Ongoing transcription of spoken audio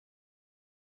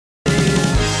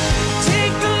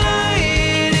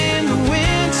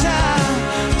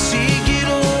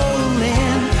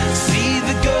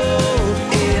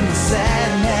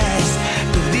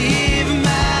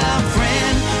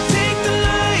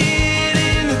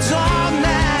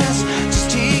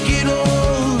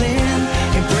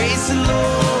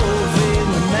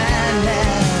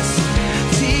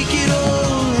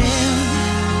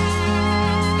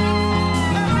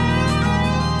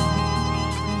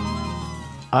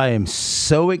I am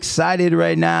so excited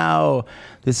right now.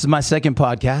 This is my second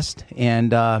podcast,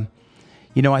 and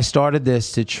I started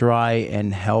this to try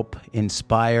and help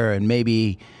inspire and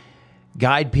maybe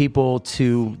guide people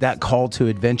to that call to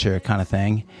adventure kind of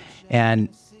thing. And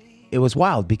it was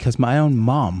wild because my own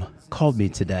mom called me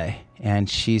today, and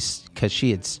because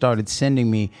she had started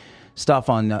sending me stuff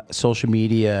on social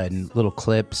media and little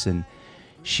clips, and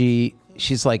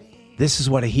she's like, "This is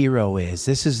what a hero is.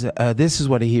 This is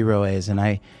what a hero is." And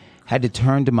I had to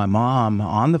turn to my mom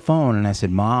on the phone, and I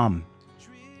said, "Mom,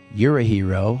 you're a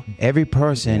hero. Every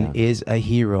person is a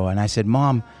hero." And I said,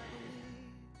 "Mom,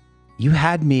 you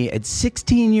had me at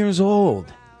 16 years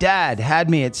old. Dad had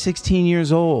me at 16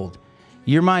 years old.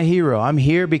 You're my hero. I'm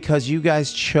here because you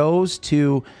guys chose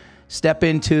to step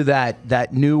into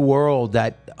that new world,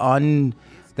 that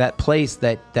place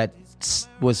that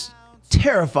was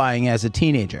terrifying as a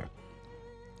teenager.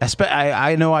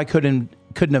 I know I couldn't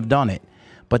have done it,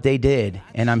 but they did,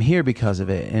 and I'm here because of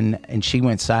it." And she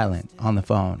went silent on the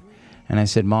phone, and I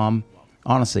said, "Mom,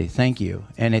 honestly, thank you.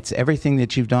 And it's everything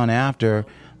that you've done after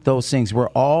those things. We're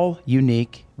all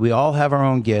unique. We all have our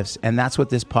own gifts, and that's what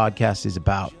this podcast is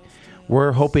about.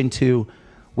 We're hoping to,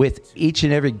 with each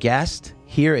and every guest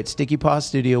here at Sticky Paw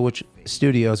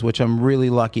Studios, which I'm really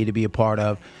lucky to be a part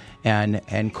of,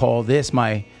 and call this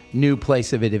my new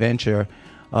place of adventure,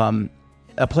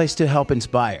 a place to help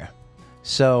inspire."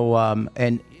 So,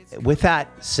 and with that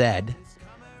said,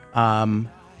 I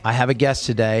have a guest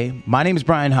today. My name is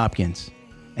Bryant Hopkins,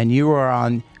 and you are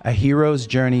on a Hero's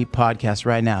Journey podcast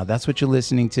right now. That's what you're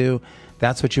listening to.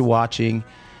 That's what you're watching.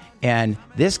 And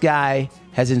this guy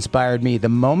has inspired me. The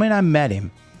moment I met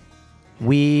him,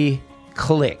 we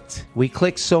clicked. We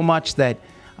clicked so much that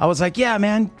I was like, "Yeah,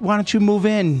 man, why don't you move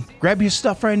in? Grab your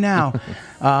stuff right now."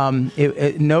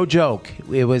 No joke.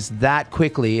 It was that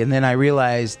quickly. And then I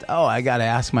realized, I got to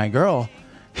ask my girl.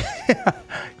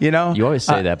 You always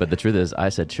say that, but the truth is, I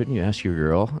said, "Shouldn't you ask your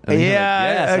girl?" And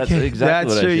yes, okay. That's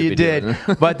exactly what true, I should you be did.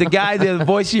 doing. But the guy, the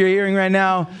voice you're hearing right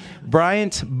now,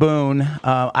 Bryant Boon.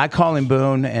 I call him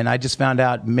Boon, and I just found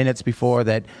out minutes before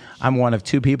that I'm one of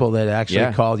two people that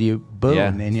actually called you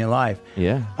Boon in your life.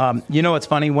 Yeah. It's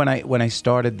funny, when I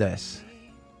started this,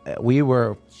 we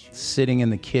were sitting in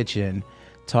the kitchen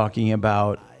talking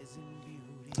about,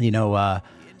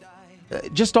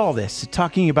 just all this,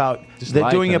 talking about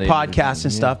doing a podcast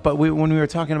and stuff. But when we were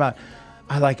talking about,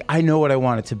 I know what I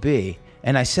want it to be.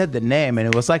 And I said the name, and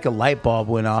it was like a light bulb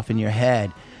went off in your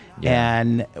head. Yeah.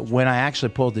 And when I actually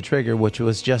pulled the trigger, which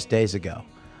was just days ago,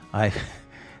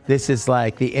 this is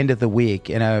like the end of the week,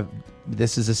 and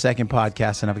this is the second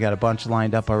podcast, and I've got a bunch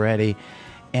lined up already.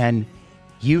 And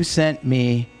you sent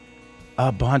me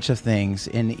a bunch of things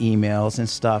in emails and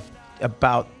stuff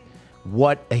about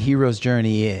what a hero's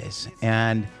journey is,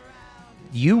 and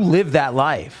you live that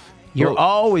life. You're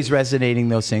always resonating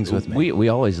those things with me. We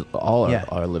always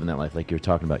are living that life, like you're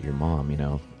talking about your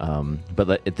mom,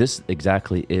 but this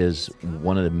exactly is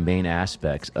one of the main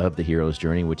aspects of the hero's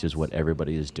journey, which is what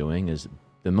everybody is doing. Is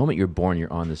the moment you're born,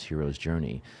 you're on this hero's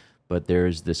journey, but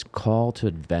there's this call to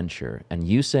adventure, and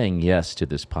you saying yes to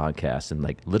this podcast,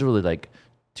 and literally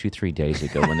 2-3 days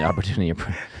ago when the opportunity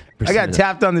I got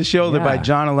tapped on the shoulder by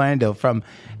John Orlando from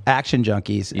Action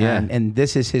Junkies, and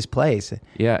this is his place.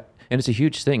 Yeah, and it's a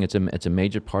huge thing. It's a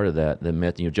major part of that, the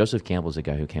myth. Joseph Campbell's the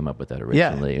guy who came up with that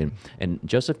originally. Yeah. And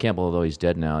Joseph Campbell, although he's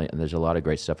dead now, and there's a lot of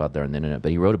great stuff out there on the internet,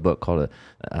 but he wrote a book called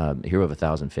Hero of a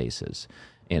Thousand Faces.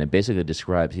 And it basically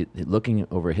describes, looking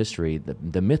over history,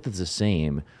 the myth is the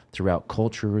same throughout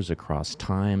cultures, across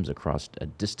times, across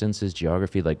distances,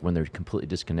 geography, when they're completely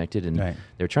disconnected. And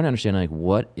they're trying to understand,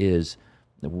 what is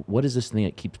this thing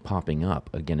that keeps popping up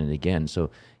again and again? So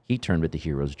he turned with the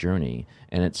hero's journey.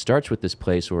 And it starts with this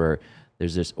place where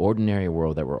there's this ordinary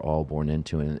world that we're all born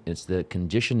into, and it's the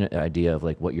conditioned idea of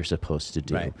what you're supposed to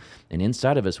do. Right. And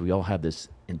inside of us, we all have this.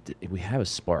 We have a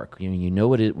spark. You know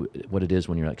what it is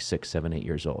when you're 6, 7, 8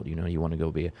 years old. You want to go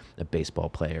be a baseball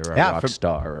player or a rock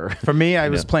star. For me, I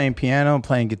was playing piano,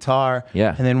 playing guitar.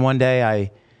 Yeah. And then one day I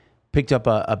picked up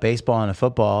a baseball and a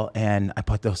football, and I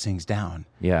put those things down.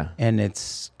 Yeah. And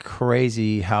it's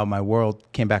crazy how my world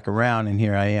came back around, and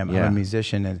here I am. Yeah. I'm a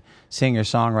musician and singer,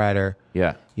 songwriter.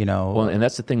 Yeah. Well, and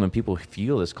that's the thing, when people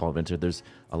feel this call of adventure, there's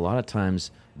a lot of times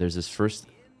there's this first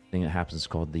thing that happens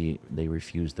called they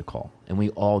refuse the call. And we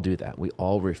all do that. We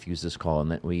all refuse this call, and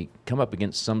that we come up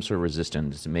against some sort of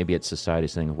resistance. Maybe it's society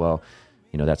saying, well,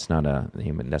 that's not a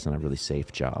really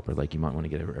safe job, or you might want to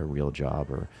get a real job,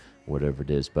 or whatever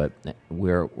it is. But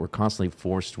we're constantly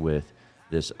forced with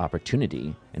this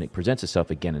opportunity, and it presents itself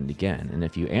again and again. And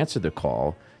if you answer the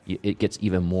call, it gets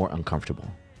even more uncomfortable.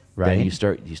 Right. Then you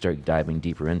start diving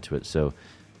deeper into it. So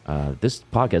this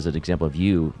podcast is an example of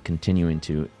you continuing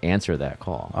to answer that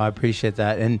call. I appreciate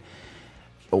that. And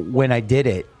when I did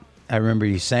it, I remember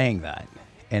you saying that,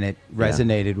 and it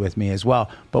resonated with me as well.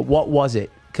 But what was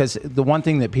it? Because the one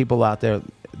thing that people out there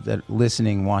that are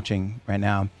listening, watching right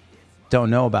now don't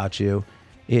know about you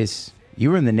is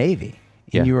you were in the Navy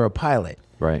and you were a pilot.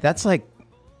 Right. That's like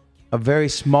a very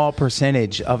small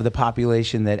percentage of the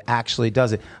population that actually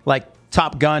does it. Like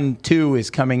Top Gun 2 is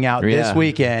coming out this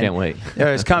weekend. Can't wait.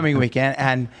 It's coming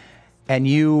weekend. And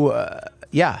you,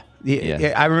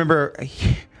 I remember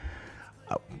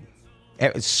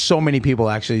so many people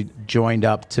actually joined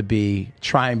up to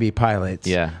try and be pilots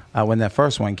when that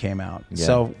first one came out. Yeah.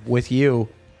 So with you,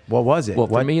 what was it? Well,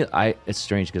 for me, it's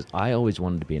strange because I always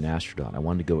wanted to be an astronaut. I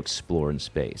wanted to go explore in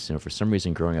space. For some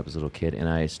reason, growing up as a little kid, and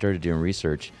I started doing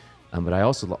research, but I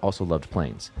also loved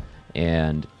planes.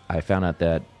 And I found out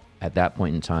that at that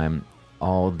point in time,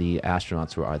 all the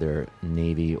astronauts were either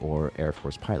Navy or Air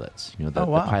Force pilots. The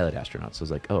pilot astronauts. So I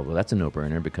was like, oh, well, that's a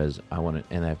no-brainer because I want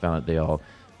to. And I found out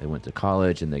they went to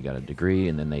college and they got a degree,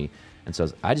 and then so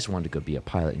I just wanted to go be a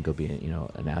pilot and go be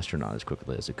an astronaut as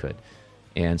quickly as I could.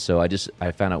 And so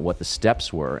I found out what the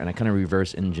steps were, and I kind of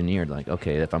reverse engineered, like,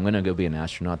 okay, if I'm going to go be an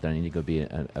astronaut, then I need to go be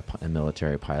a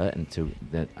military pilot, and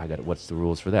what's the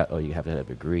rules for that? Oh, you have to have a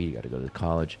degree, you got to go to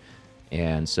college.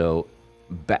 And so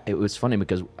it was funny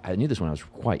because I knew this when I was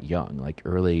quite young, like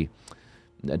early,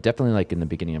 definitely like in the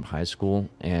beginning of high school,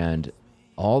 and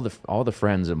all the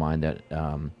friends of mine that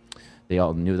they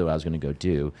all knew that what I was going to go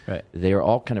do. Right. They were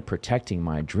all kind of protecting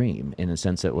my dream in the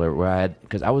sense that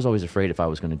because I was always afraid if I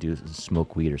was going to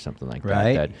smoke weed or something like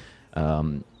that,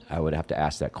 I would have to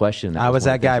ask that question. I was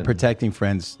that guy protecting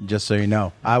friends, just so you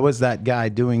know. I was that guy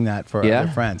doing that for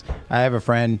other friends. I have a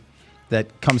friend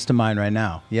that comes to mind right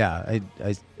now. Yeah.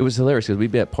 It was hilarious because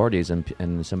we'd be at parties and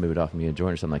somebody would offer me a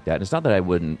joint or something like that. And it's not that I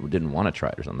didn't want to try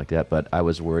it or something like that, but I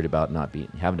was worried about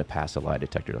having to pass a lie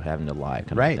detector or having to lie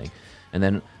kind of thing. And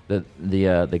then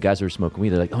the guys who were smoking weed,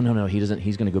 they're like, oh no, he doesn't.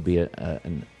 He's going to go be a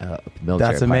military.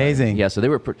 That's pilot. Amazing. Yeah,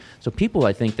 so so people,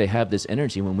 I think they have this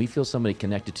energy when we feel somebody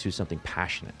connected to something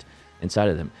passionate inside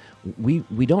of them.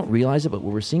 We don't realize it, but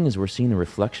what we're seeing is the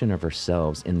reflection of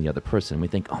ourselves in the other person. We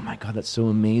think, oh my God, that's so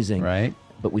amazing. Right.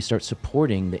 But we start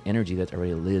supporting the energy that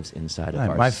already lives inside of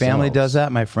ourselves. My family does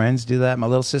that. My friends do that. My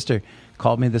little sister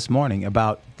called me this morning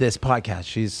about this podcast.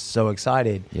 She's so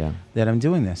excited that I'm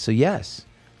doing this. So yes.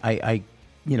 I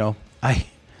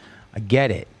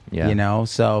get it,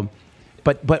 so,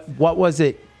 but what was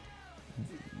it,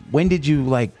 when did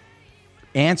you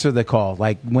answer the call?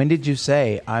 When did you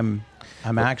say, I'm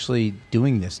actually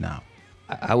doing this now?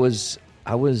 I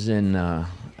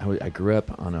grew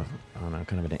up on a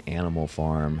kind of an animal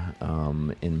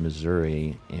farm, in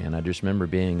Missouri. And I just remember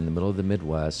being in the middle of the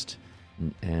Midwest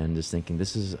and just thinking,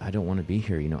 I don't want to be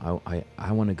here.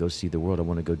 I want to go see the world. I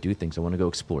want to go do things. I want to go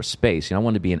explore space. I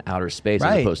want to be in outer space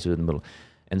as opposed to in the middle.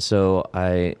 And so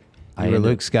I were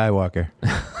Luke Skywalker.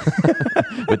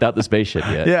 Without the spaceship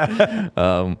yet.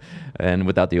 Yeah. And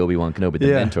without the Obi-Wan Kenobi, the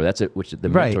mentor. That's it. Which the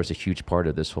mentor is a huge part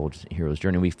of this whole hero's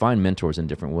journey. We find mentors in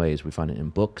different ways. We find it in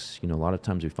books. A lot of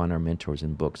times we find our mentors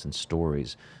in books and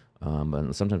stories.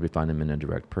 But sometimes we find them in a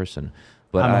direct person.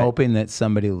 But I'm hoping that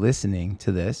somebody listening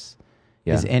to this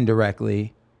is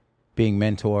indirectly being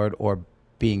mentored or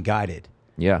being guided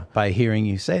by hearing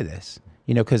you say this.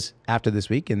 Because after this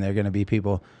weekend, there are going to be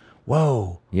people,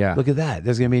 whoa, look at that.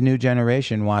 There's going to be a new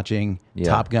generation watching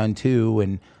Top Gun 2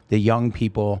 and the young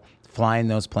people flying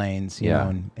those planes, you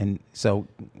know, and so...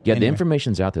 Yeah, anyway. The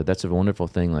information's out there. That's a wonderful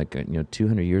thing.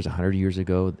 200 years, 100 years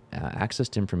ago, access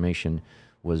to information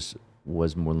was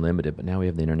more limited, but now we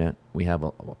have the internet. We have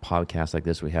a podcast like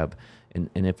this. We have...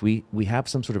 And if we have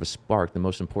some sort of a spark, the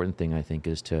most important thing, I think,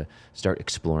 is to start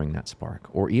exploring that spark.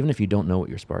 Or even if you don't know what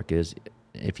your spark is,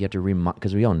 if you have to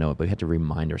because we all know it, but we have to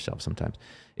remind ourselves sometimes,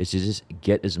 is to just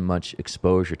get as much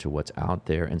exposure to what's out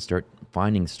there and start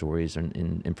finding stories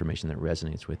and information that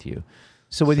resonates with you.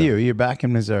 So you're back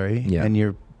in Missouri, and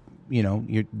you're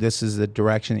this is the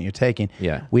direction that you're taking.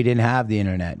 Yeah. We didn't have the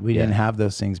internet. We didn't have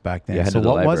those things back then. So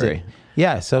what was it?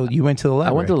 Yeah. So you went to the library.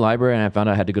 I went to the library and I found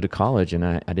out I had to go to college, and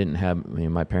I didn't have,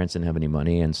 my parents didn't have any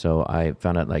money. And so I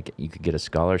found out you could get a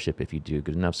scholarship if you do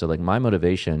good enough. So my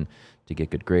motivation to get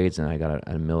good grades, and I got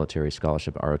a military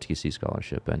scholarship, ROTC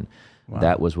scholarship. And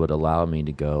that was what allowed me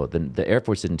to go. The Air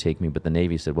Force didn't take me, but the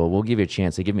Navy said, well, we'll give you a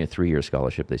chance. They gave me a 3-year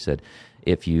scholarship. They said,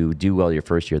 if you do well your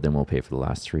first year, then we'll pay for the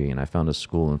last 3. And I found a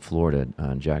school in Florida,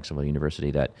 Jacksonville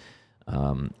University, that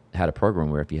had a program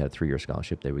where if you had a 3-year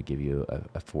scholarship, they would give you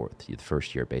a fourth, the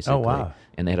first year basically. Oh, wow.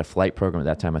 And they had a flight program. At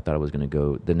that time, I thought I was going to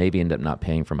go. The Navy ended up not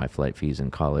paying for my flight fees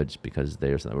in college because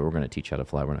we're going to teach how to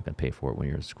fly. We're not going to pay for it when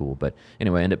you're in school. But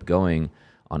anyway, I ended up going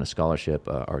on a scholarship,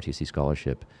 RTC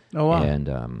scholarship. Oh, wow. And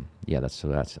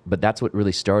but that's what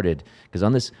really started, because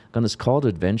on this call to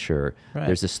adventure,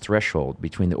 there's this threshold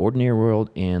between the ordinary world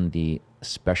and the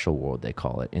special world, they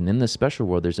call it. And in the special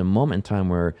world, there's a moment in time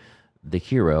where the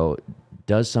hero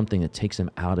does something that takes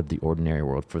him out of the ordinary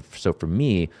world. So for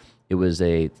me, it was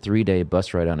a 3-day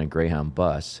bus ride on a Greyhound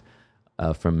bus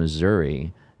from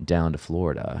Missouri down to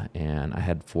Florida. And I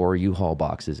had 4 U-Haul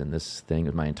boxes in this thing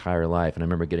of my entire life. And I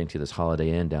remember getting to this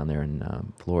Holiday Inn down there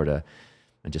in Florida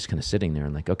and just kind of sitting there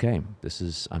and like, okay,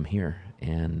 I'm here.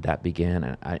 And that began.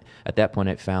 And at that point,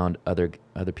 I found other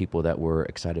people that were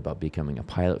excited about becoming a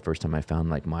pilot. First time I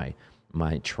found like my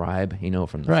tribe,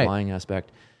 from the flying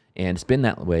aspect. And it's been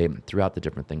that way throughout the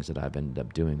different things that I've ended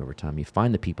up doing over time. You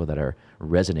find the people that are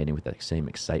resonating with that same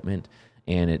excitement,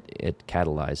 and it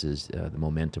catalyzes the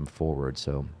momentum forward.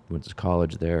 So went to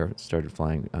college there, started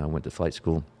flying, went to flight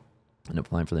school, ended up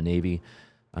flying for the Navy.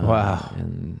 Wow.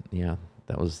 And yeah,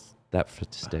 that was that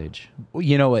stage. Well,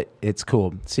 you know what? It's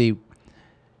cool. See,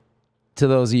 to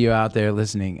those of you out there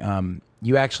listening,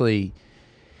 you actually...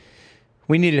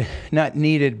 not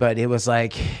needed, but it was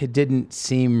like, it didn't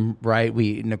seem right.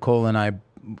 Nicole and I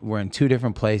were in 2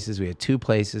 different places. We had 2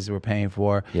 places we were paying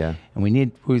for. Yeah. And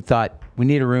we thought we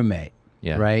need a roommate.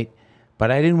 Yeah. Right.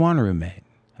 But I didn't want a roommate.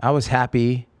 I was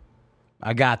happy.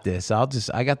 I got this.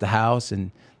 I got the house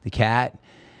and the cat,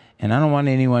 and I don't want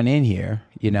anyone in here,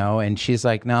 and she's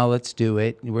like, no, let's do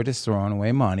it. We're just throwing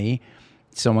away money.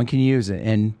 Someone can use it.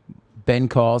 And Ben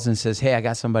calls and says, hey, I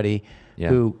got somebody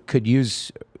who could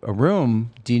use a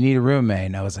room. Do you need a roommate?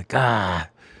 And I was like,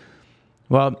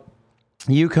 well,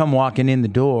 you come walking in the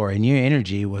door and your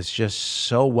energy was just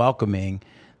so welcoming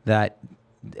that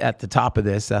at the top of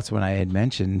this, that's when I had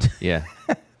mentioned that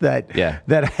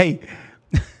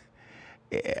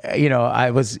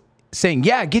I was saying,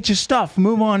 get your stuff,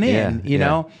 move on in, you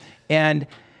know? And,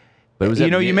 but it was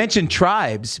you mentioned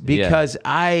tribes because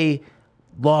I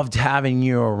loved having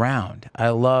you around. I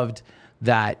loved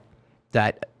that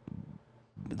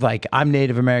like, I'm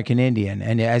Native American Indian,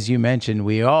 and as you mentioned,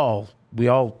 we all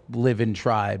live in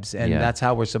tribes, and that's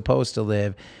how we're supposed to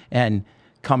live and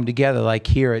come together. Like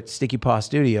here at Sticky Paw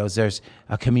Studios, there's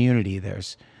a community.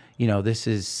 There's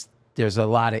there's a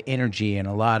lot of energy and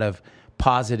a lot of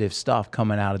positive stuff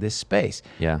coming out of this space.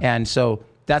 Yeah. And so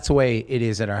that's the way it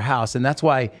is at our house, and that's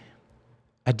why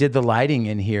I did the lighting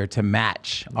in here to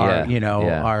match our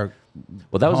our.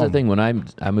 Well, that was the thing when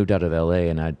I moved out of LA,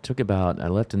 and I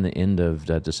left in the end of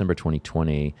December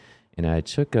 2020, and I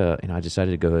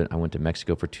decided to go. I went to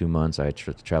Mexico for 2 months. I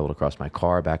traveled across my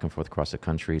car back and forth across the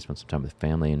country, spent some time with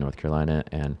family in North Carolina,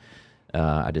 and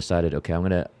I decided, okay,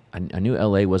 I knew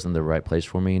LA wasn't the right place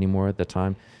for me anymore at that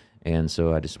time, and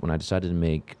so when I decided to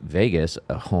make Vegas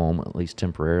a home, at least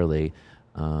temporarily,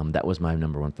 that was my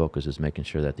number one focus, is making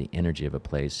sure that the energy of a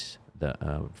place that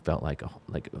felt like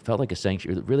a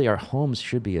sanctuary. Really, our homes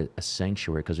should be a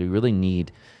sanctuary, because we really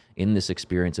need, in this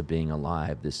experience of being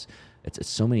alive, it's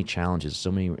so many challenges,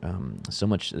 so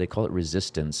much. They call it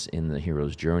resistance in the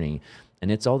hero's journey,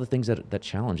 and it's all the things that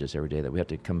challenge us every day, that we have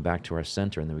to come back to our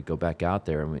center, and then we go back out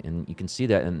there, and you can see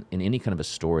that in any kind of a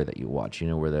story that you watch,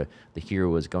 where the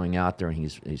hero is going out there and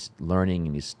he's learning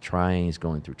and he's trying, he's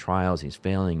going through trials, he's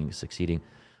failing, he's succeeding,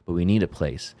 but we need a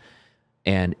place.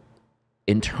 And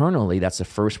internally, that's the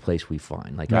first place we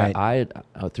find. Like I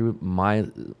through my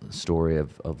story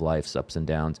of life's ups and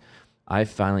downs, I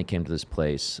finally came to this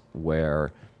place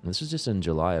where, and this was just in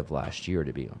July of last year,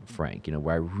 to be frank,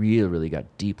 where I really, really got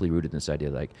deeply rooted in this idea,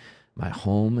 like my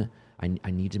home,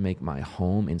 I need to make my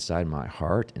home inside my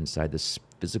heart, inside this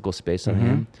physical space I'm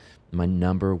in, my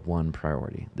number one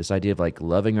priority. This idea of like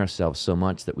loving ourselves so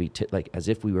much that we like as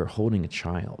if we were holding a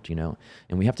child, and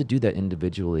we have to do that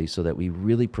individually so that we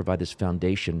really provide this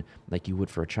foundation like you would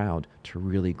for a child to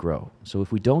really grow. So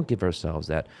if we don't give ourselves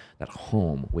that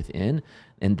home within,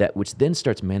 and that which then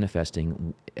starts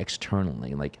manifesting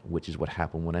externally, like which is what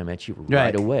happened when I met you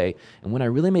right away. And when I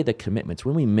really made the commitments,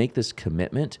 when we make this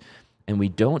commitment and we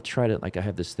don't try to, like I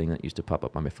have this thing that used to pop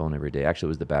up on my phone every day. Actually, it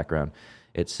was the background.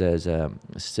 It says,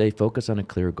 stay focused on a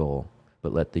clear goal,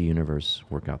 but let the universe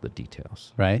work out the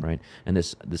details. Right. And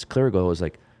this clear goal is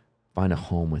like, find a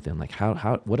home within. Like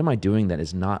what am I doing that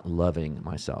is not loving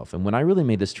myself? And when I really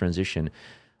made this transition,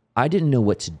 I didn't know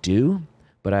what to do,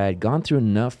 But I had gone through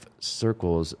enough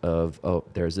circles of,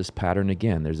 there's this pattern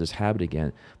again, there's this habit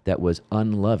again that was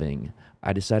unloving.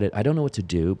 I decided I don't know what to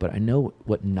do, but I know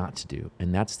what not to do.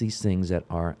 And that's these things that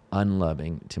are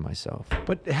unloving to myself.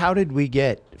 But how did we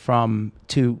get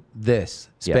to this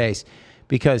space? Yeah.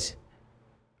 Because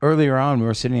earlier on, we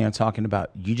were sitting here talking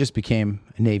about you just became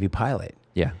a Navy pilot.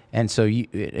 Yeah. And so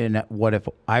what if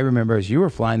I remember is you were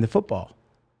flying the football.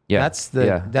 Yeah. That's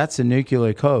the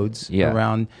nuclear codes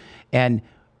around. And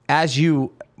as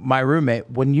my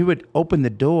roommate, when you would open the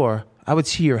door, I would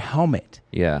see your helmet.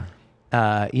 Yeah.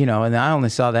 And I only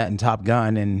saw that in Top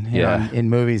Gun and in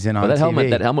movies and on TV.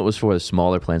 That helmet was for the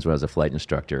smaller planes when I was a flight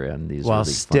instructor, and these. Well,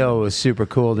 really still, it was super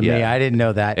cool to me. I didn't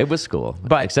know that. It was cool,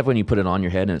 but except when you put it on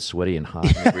your head and it's sweaty and hot,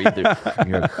 and you breathe through,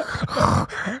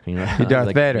 you're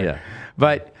Darth Vader. Yeah.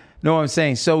 But no, I'm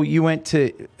saying. So you went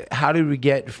to. How did we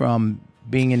get from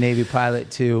being a Navy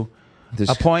pilot to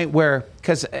a point where,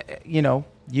 because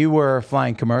you were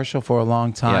flying commercial for a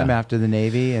long time after the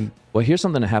Navy, and. Well, here's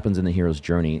something that happens in the hero's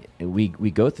journey. We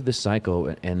go through this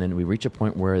cycle, and then we reach a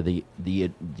point where the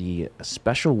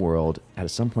special world at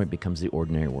some point becomes the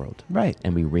ordinary world. Right.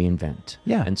 And we reinvent.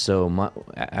 Yeah. And so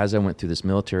as I went through this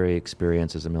military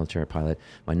experience as a military pilot,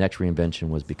 my next reinvention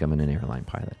was becoming an airline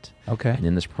pilot. Okay. And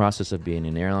in this process of being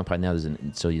an airline pilot, now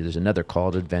there's another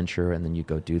call to adventure, and then you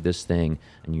go do this thing,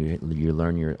 and you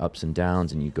learn your ups and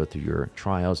downs, and you go through your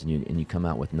trials, and you come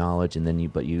out with knowledge, and then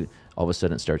you all of a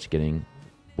sudden it starts getting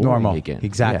normal again.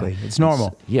 Exactly. Yeah. It's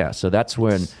normal. So that's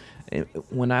when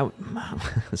I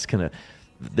was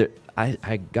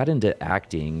I got into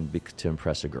acting to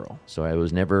impress a girl. So I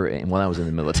was never, when I was in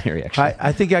the military, actually.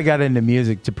 I think I got into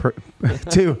music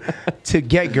to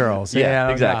get girls. Yeah,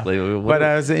 exactly. But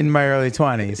I was in my early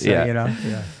 20s. So,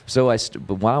 Yeah. So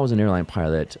but while I was an airline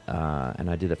pilot, and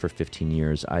I did that for 15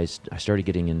 years, I started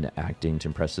getting into acting to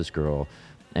impress this girl.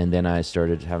 And then I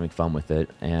started having fun with it,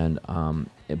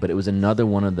 but it was another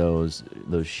one of those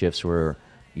shifts where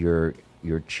you're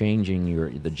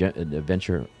changing the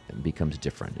adventure becomes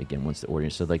different again once the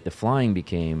ordinary. So like the flying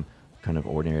became kind of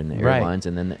ordinary in the airlines,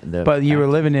 and then but you were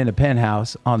living in a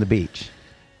penthouse on the beach.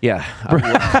 Yeah,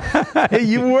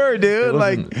 you were, dude.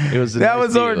 That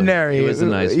was ordinary. It was a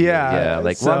nice view. Yeah.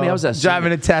 I was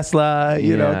driving a Tesla.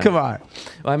 Come on.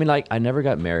 Well, I mean, I never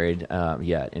got married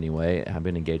yet. Anyway, I've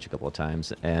been engaged a couple of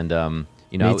times, and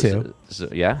me too.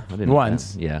 I've been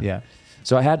once. Yeah.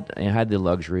 So I had the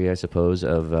luxury, I suppose,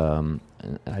 of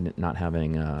not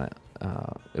having.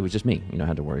 It was just me, I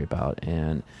had to worry about,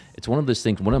 and it's one of those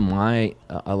things.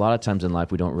 A lot of times in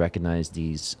life, we don't recognize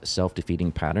these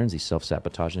self-defeating patterns, these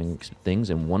self-sabotaging things,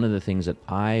 and one of the things that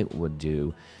I would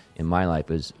do in my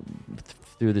life is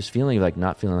through this feeling of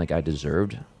not feeling like I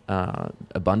deserved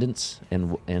abundance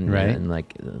and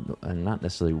not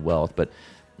necessarily wealth, but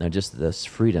just this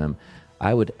freedom.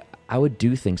 I would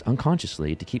do things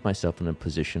unconsciously to keep myself in a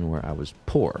position where I was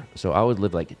poor. So I would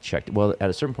live checked. Well, at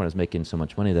a certain point, I was making so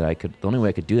much money that the only way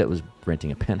I could do that was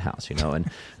renting a penthouse, but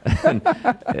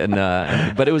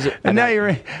it was. And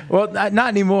now not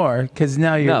anymore, because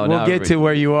now we'll get to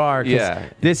where you are. Yeah.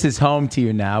 This is home to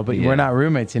you now, but we're not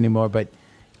roommates anymore. But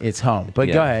it's home. But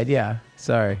go ahead. Yeah.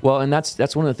 Sorry. Well, and that's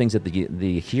one of the things that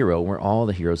the hero, we're all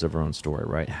the heroes of our own story,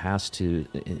 right? Has to,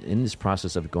 in this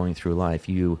process of going through life,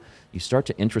 you start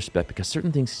to introspect because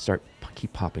certain things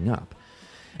keep popping up,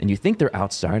 and you think they're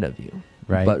outside of you,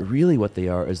 right? But really, what they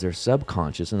are is they're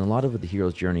subconscious, and a lot of the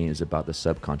hero's journey is about the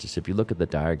subconscious. If you look at the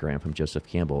diagram from Joseph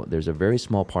Campbell, there's a very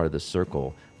small part of the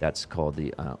circle that's called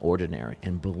the ordinary,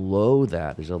 and below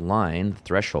that there's a line,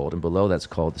 threshold, and below that's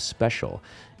called the special,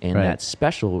 and that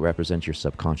special represents your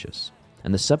subconscious.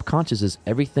 And the subconscious is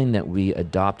everything that we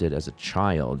adopted as a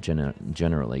child,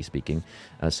 generally speaking.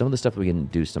 Some of the stuff we can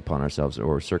do upon ourselves,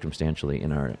 or circumstantially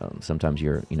in our. Sometimes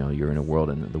you're in a world,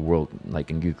 and the world,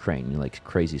 like in Ukraine,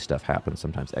 crazy stuff happens.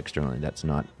 Sometimes externally, that's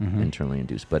not internally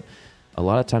induced. But a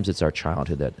lot of times, it's our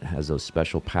childhood that has those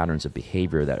special patterns of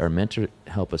behavior that are meant to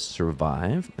help us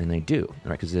survive, and they do,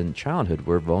 right? Because in childhood,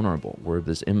 we're vulnerable. We're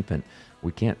this infant.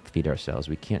 We can't feed ourselves.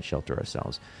 We can't shelter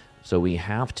ourselves. So we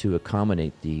have to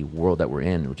accommodate the world that we're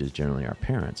in, which is generally our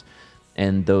parents.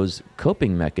 And those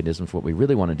coping mechanisms, what we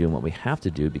really want to do and what we have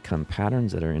to do, become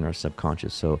patterns that are in our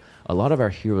subconscious. So a lot of our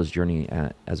hero's journey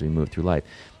as we move through life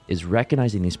is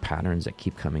recognizing these patterns that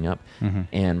keep coming up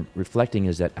and reflecting,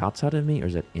 is that outside of me or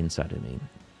is that inside of me? And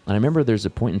I remember there's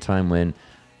a point in time when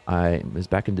it was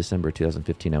back in December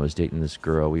 2015, I was dating this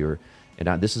girl.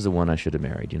 This is the one I should have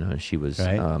married, she was...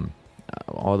 Right.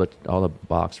 All the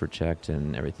boxes were checked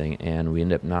and everything, and we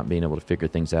ended up not being able to figure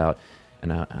things out.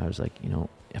 And I was like,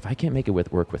 if I can't make it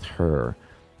work with her,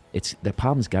 the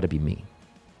problem's got to be me.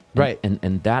 Right.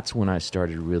 And that's when I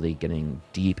started really getting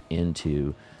deep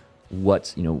into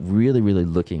what's, really, really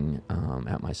looking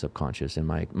at my subconscious and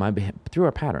my through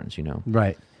our patterns,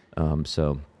 Right.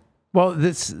 So. Well,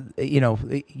 this,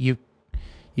 you've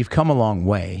come a long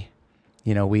way.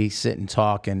 We sit and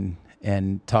talk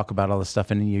talk about all this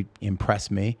stuff, and you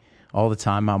impress me all the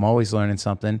time. I'm always learning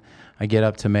something. I get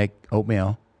up to make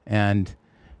oatmeal, and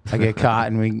I get caught,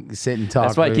 and we sit and talk.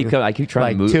 That's why I keep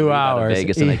trying to move 2 out of hours.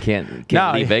 Vegas, and I can't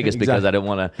leave Vegas because I don't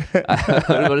want to. I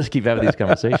don't want to keep having these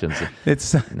conversations.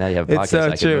 Now you have podcasts, so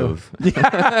I can move.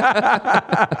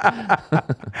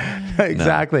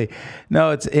 Exactly.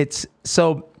 No, it's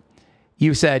so.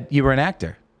 You said you were an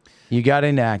actor. You got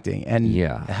into acting, and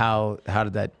how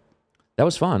did that? That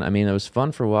was fun. I mean, it was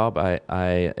fun for a while, but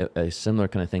a similar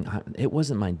kind of thing. It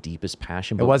wasn't my deepest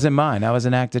passion. But it wasn't mine. I was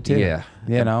an actor too. Yeah.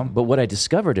 But what I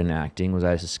discovered in acting was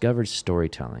I discovered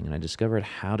storytelling, and I discovered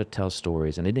how to tell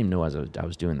stories, and I didn't even know I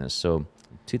was doing this. So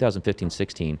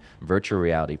 2015-16, virtual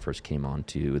reality first came on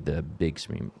to the big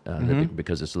screen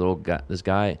because this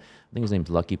guy, I think his name's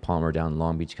Lucky Palmer down in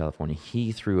Long Beach, California,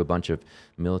 he threw a bunch of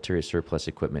military surplus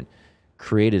equipment,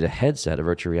 created a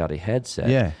virtual reality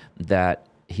headset that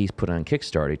he's put on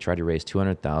Kickstarter. He tried to raise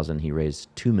 $200,000. He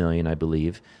raised $2 million, I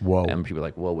believe. Whoa! And people are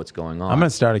like, "Whoa, what's going on?" I'm gonna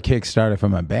start a Kickstarter for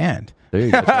my band. There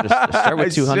you go. Start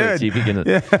with 200. See if you can.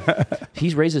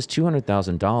 He raises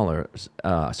 $200,000.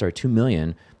 $2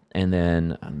 million, and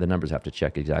then the numbers have to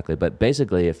check exactly. But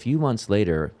basically, a few months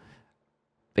later,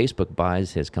 Facebook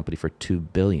buys his company for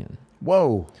 $2 billion.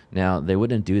 Whoa! Now they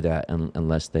wouldn't do that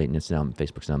unless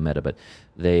Facebook's now Meta, but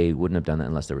they wouldn't have done that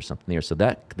unless there was something there. So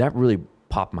that really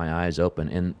popped my eyes open.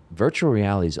 And virtual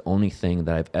reality is the only thing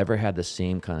that I've ever had the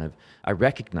same kind of. I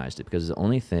recognized it because it's the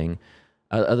only thing,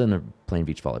 other than playing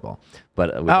beach volleyball.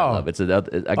 But I love it. I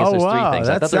guess there's three things.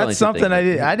 That's something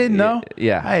I didn't know.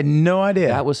 Yeah, I had no idea.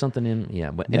 That was something in.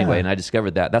 Yeah, but anyway, and I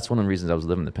discovered that. That's one of the reasons I was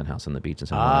living in the penthouse on the beach in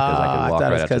Santa Monica because I could walk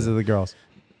right out. Because of the girls.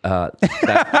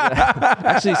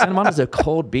 Actually, Santa Monica's a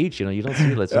cold beach. You don't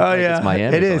see it. It's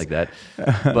Miami or something like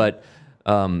that. But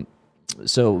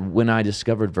so when I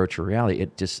discovered virtual reality,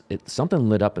 something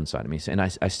lit up inside of me, and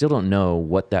I still don't know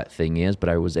what that thing is, but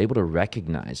I was able to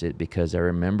recognize it because I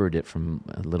remembered it from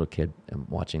a little kid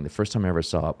watching. The first time I ever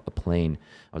saw a plane,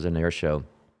 I was at an air show,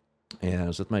 and I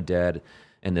was with my dad,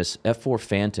 and this F-4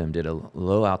 Phantom did a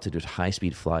low altitude, high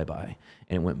speed flyby,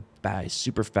 and it went by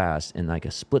super fast. In like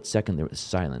a split second, there was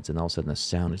silence, and all of a sudden the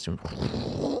sound is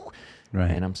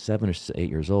right. And I'm 7 or 8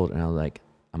 years old, and I was like,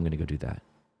 I'm gonna go do that.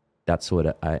 That's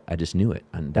what I just knew it,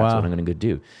 and that's what I'm gonna go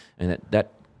do. And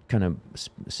that kind of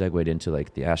segued into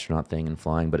like the astronaut thing and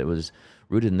flying, but it was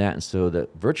rooted in that. And so the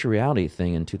virtual reality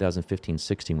thing in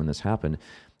 2015-16, when this happened,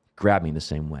 grabbed me the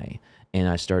same way. And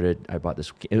I bought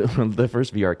this, the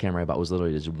first VR camera I bought was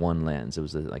literally just one lens. It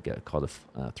was called a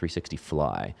 360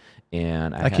 Fly.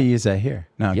 And I could use that here.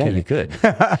 No, I'm kidding. You could.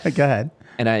 Go ahead.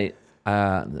 And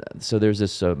so there's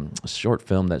this short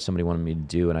film that somebody wanted me to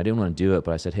do, and I didn't want to do it,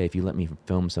 but I said, hey, if you let me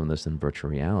film some of this in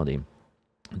virtual reality,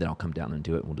 then I'll come down and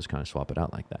do it, and we'll just kind of swap it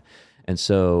out like that. And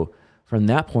so from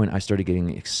that point, I started getting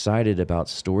excited about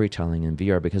storytelling in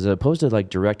VR because as opposed to like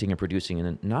directing and producing,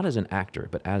 and not as an actor,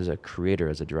 but as a creator,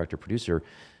 as a director, producer,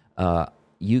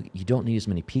 you don't need as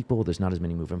many people, there's not as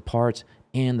many moving parts,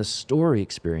 and the story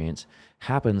experience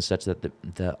happens such that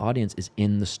the audience is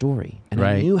in the story. And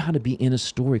I knew how to be in a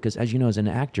story because, as you know, as an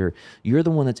actor, you're the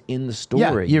one that's in the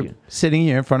story. Yeah, you're sitting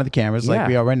here in front of the cameras like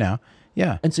we are right now.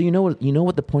 Yeah. And so you know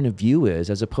what the point of view is,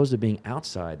 as opposed to being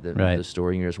outside the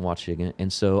story and you're just watching it.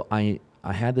 And so I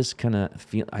had this kind of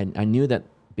feel. I knew that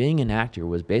being an actor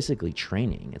was basically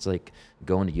training. It's like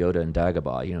going to Yoda and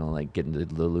Dagobah, like getting the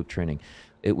Luke training.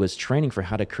 It was training for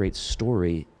how to create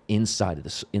story inside of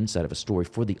a story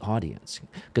for the audience.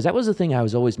 Because that was the thing I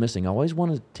was always missing. I always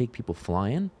wanted to take people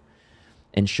flying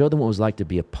and show them what it was like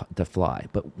to fly.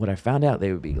 But what I found out,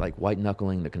 they would be like white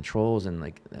knuckling the controls and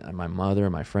like my mother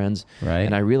and my friends. Right.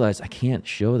 And I realized I can't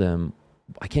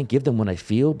give them what I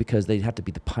feel because they'd have to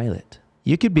be the pilot.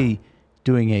 You could be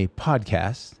doing a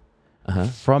podcast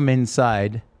from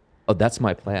inside. Oh, that's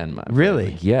my plan.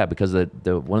 Really? Yeah, because the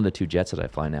one of the two jets that I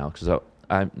fly now, because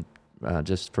I'm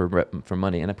just for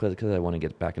money, and because I want to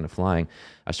get back into flying,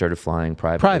 I started flying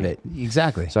privately. Private,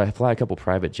 exactly. So I fly a couple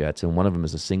private jets, and one of them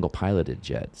is a single piloted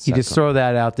jet. You just throw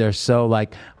that out there. So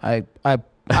like I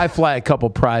fly a couple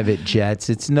private jets.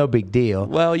 It's no big deal.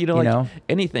 Well,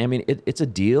 anything. I mean, it's a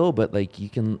deal, but like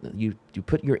you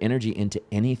put your energy into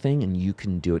anything, and you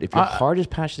can do it. If your heart is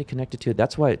passionately connected to it,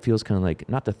 that's why it feels kind of like,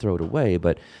 not to throw it away,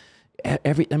 but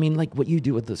like what you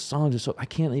do with the songs is so I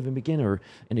can't even begin. Or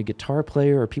in a guitar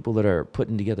player, or people that are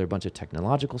putting together a bunch of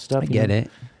technological stuff. I get it.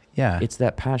 Yeah. It's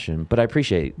that passion. But I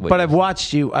appreciate what But I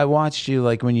watched you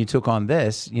like when you took on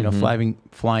this,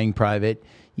 flying private,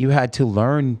 you had to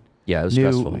learn it was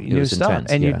stressful. It new was stuff,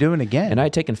 intense. and you're doing it again. And I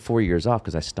had taken 4 years off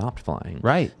because I stopped flying,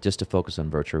 right, just to focus on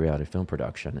virtual reality film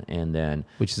production, and then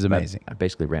which is amazing. I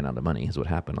basically ran out of money. Is what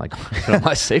happened. Like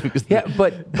my savings. Yeah,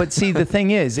 but see, the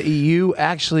thing is, you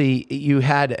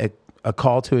had a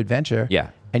call to adventure. Yeah.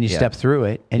 And you stepped through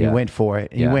it, and you went for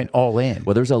it, and you went all in.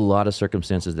 Well, there's a lot of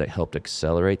circumstances that helped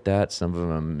accelerate that. Some of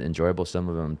them enjoyable, some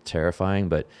of them terrifying.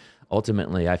 But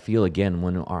ultimately, I feel, again,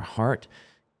 when our heart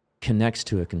connects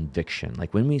to a conviction,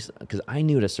 like because I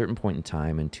knew at a certain point in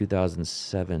time in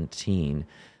 2017,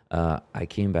 I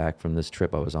came back from this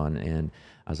trip I was on, and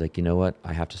I was like, you know what?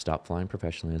 I have to stop flying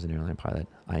professionally as an airline pilot.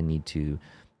 I need to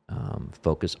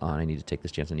I need to take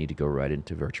this chance. I need to go right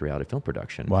into virtual reality film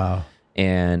production. Wow.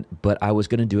 But I was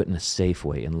going to do it in a safe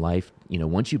way in life.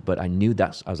 But I knew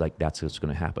I was like, that's what's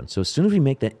going to happen. So as soon as we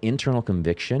make that internal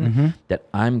conviction that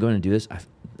I'm going to do this,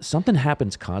 something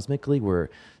happens cosmically where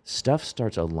stuff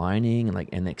starts aligning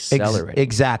and accelerating.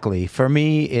 Exactly. For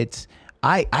me, it's,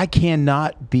 I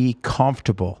cannot be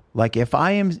comfortable. Like if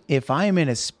I am in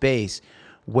a space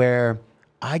where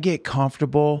I get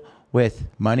comfortable with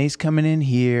money's coming in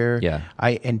here. Yeah.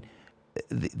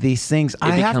 These things,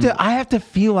 I have to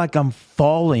feel like I'm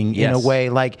falling in a way.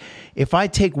 Like if I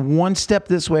take one step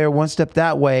this way or one step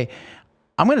that way,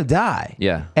 I'm going to die.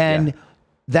 Yeah. And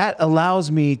that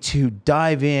allows me to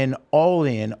dive in all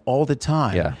the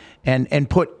time. Yeah. And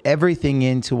put everything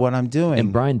into what I'm doing.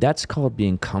 And Brian, that's called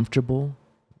being comfortable,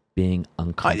 being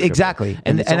uncomfortable. Exactly.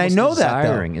 And I know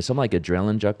desiring. that. It's something like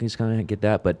adrenaline junkies kind of get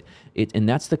that, but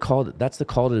that's the call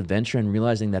to adventure, and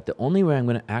realizing that the only way I'm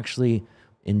going to actually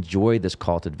enjoy this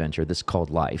call to adventure, this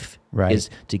called life, is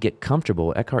to get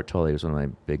comfortable. Eckhart Tolle was one of my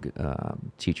big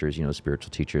teachers, spiritual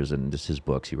teachers, and just his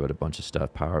books. He wrote a bunch of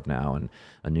stuff, Power of Now and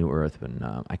A New Earth, and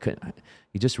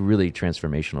he's just really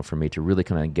transformational for me to really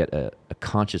kind of get a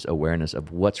conscious awareness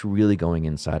of what's really going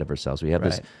inside of ourselves. We have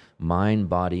this mind,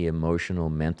 body, emotional,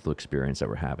 mental experience that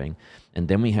we're having, and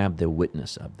then we have the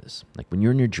witness of this. Like when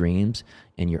you're in your dreams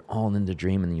and you're all in the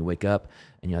dream, and then you wake up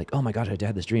and you're like, oh my gosh, I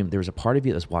had this dream. There was a part of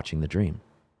you that's watching the dream.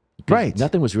 Right.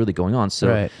 Nothing was really going on.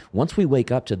 So once we wake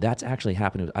up to that's actually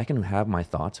happening, I can have my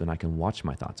thoughts and I can watch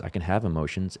my thoughts. I can have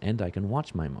emotions and I can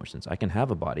watch my emotions. I can have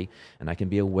a body and I can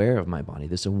be aware of my body.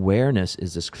 This awareness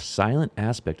is this silent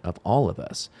aspect of all of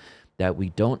us that we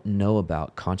don't know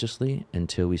about consciously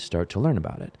until we start to learn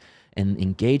about it. And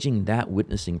engaging that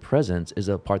witnessing presence is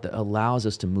a part that allows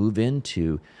us to move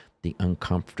into the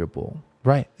uncomfortable.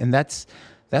 Right. And that's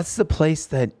the place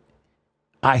that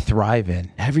I thrive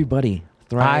in. Everybody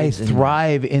I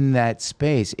thrive in that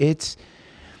space. It's,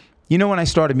 when I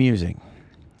started music,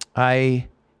 I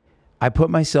put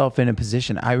myself in a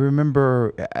position. I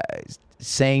remember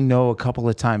saying no a couple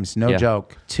of times, no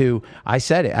joke, I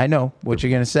said it. I know what you're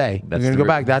going to say. You're going to go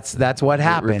back. That's what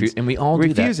happens. And we all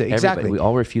refuse do that. It. Exactly. We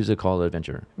all refuse a call to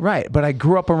adventure. Right. But I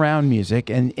grew up around music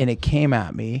and it came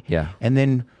at me. Yeah. And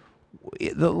then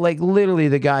literally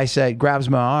the guy grabs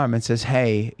my arm and says,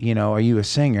 hey, are you a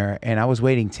singer? And I was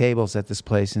waiting tables at this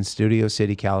place in Studio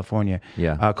City, California,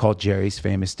 called Jerry's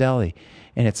Famous Deli.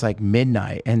 And it's like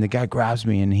midnight. And the guy grabs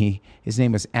me and his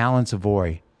name was Alan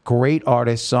Savory. Great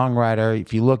artist, songwriter.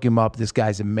 If you look him up, this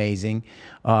guy's amazing.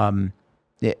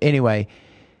 Anyway,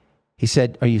 he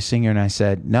said, are you a singer? And I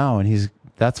said, no. And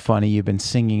that's funny. You've been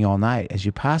singing all night as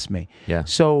you passed me. Yeah.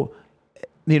 So,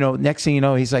 next thing you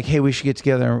know, he's like, hey, we should get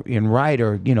together and write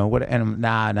or, what. And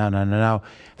I'm, no.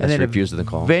 And then refused the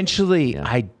call. Eventually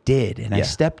I did. And I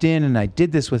stepped in and I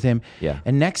did this with him. Yeah.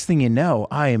 And next thing you know,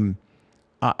 I'm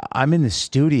in the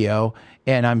studio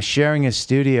and I'm sharing a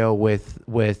studio with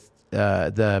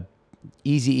the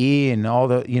Eazy-E and all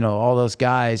those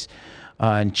guys,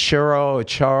 and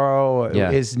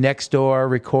Charo is next door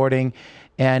recording,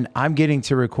 and I'm getting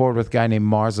to record with a guy named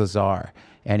Mars Lazar,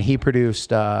 and he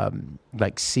produced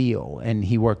like Seal, and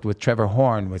he worked with Trevor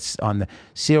Horn on the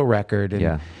Seal record,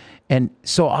 and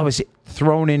so I was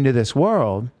thrown into this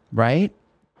world, right?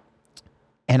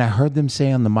 And I heard them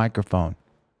say on the microphone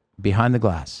behind the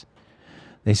glass,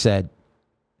 they said,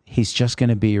 he's just going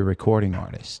to be a recording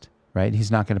artist. Right?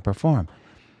 He's not going to perform.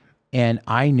 And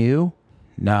I knew,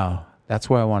 no, that's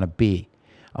where I want to be.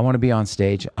 I want to be on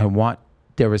stage.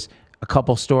 There was a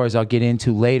couple stories I'll get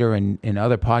into later in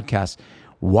other podcasts,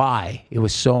 why it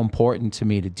was so important to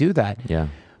me to do that. Yeah.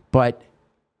 But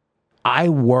I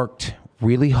worked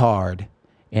really hard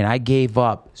and I gave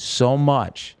up so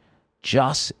much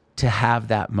just to have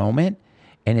that moment.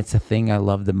 And it's the thing I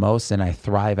love the most and I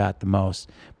thrive at the most.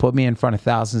 Put me in front of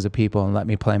thousands of people and let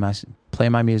me play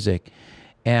my music.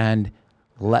 And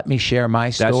let me share my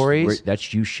stories.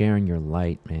 That's you sharing your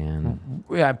light, man.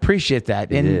 I appreciate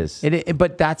that. It is.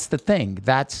 But that's the thing.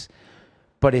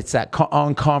 But it's that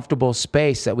uncomfortable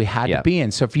space that we had to be in.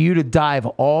 So for you to dive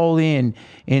all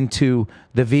into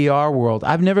the VR world,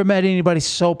 I've never met anybody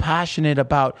so passionate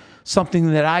about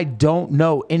something that I don't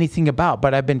know anything about,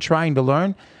 but I've been trying to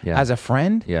learn as a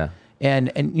friend. Yeah.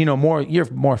 And you're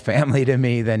more family to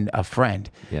me than a friend.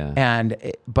 Yeah.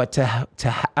 But to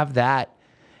have that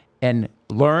and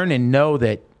learn and know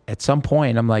that at some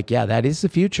point I'm like, yeah, that is the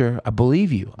future. I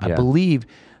believe you. I believe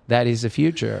that is the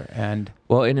future. And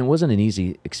it wasn't an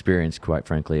easy experience, quite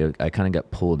frankly. I kind of got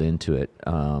pulled into it,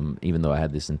 even though I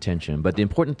had this intention. But the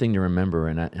important thing to remember,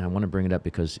 and I want to bring it up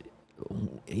because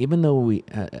even though we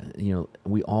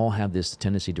all have this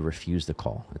tendency to refuse the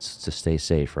call, it's to stay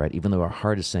safe, right? Even though our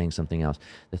heart is saying something else.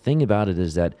 The thing about it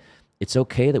is that it's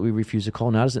okay that we refuse a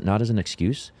call, not as an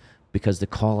excuse, because the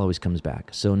call always comes back.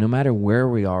 So no matter where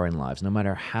we are in lives, no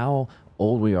matter how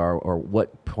old we are or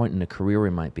what point in the career we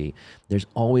might be, there's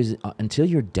always until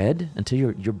you're dead, until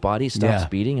your body stops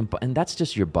beating, and that's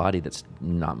just your body that's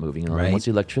not moving. Right. Once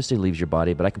the electricity leaves your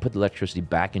body, but I can put the electricity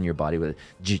back in your body with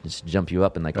just jump you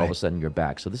up, and all of a sudden you're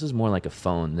back. So this is more like a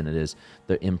phone than it is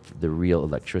the real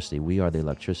electricity. We are the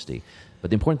electricity.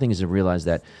 But the important thing is to realize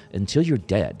that until you're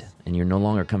dead and you're no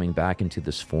longer coming back into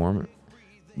this form,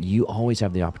 you always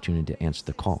have the opportunity to answer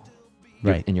the call.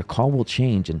 Right. And your call will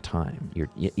change in time.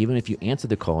 Even if you answer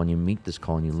the call and you meet this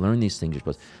call and you learn these things,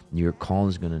 your call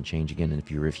is going to change again. And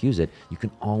if you refuse it, you can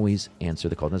always answer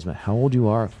the call. It doesn't matter how old you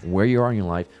are, where you are in your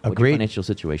life, what your financial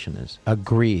situation is.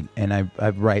 Agreed. And I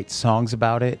write songs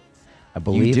about it. I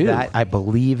believe you do. that. I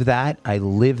believe that. I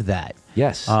live that.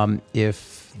 Yes.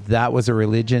 If that was a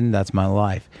religion, that's my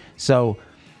life. So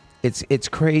it's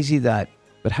crazy that.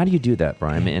 But how do you do that,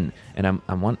 Brian? And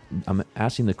I'm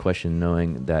asking the question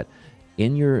knowing that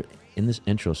in this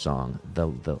intro song,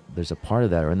 there's a part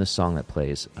of that, or in the song that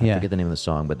plays, I forget the name of the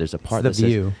song, but there's a part that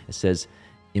says,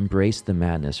 "Embrace the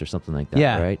madness" or something like that.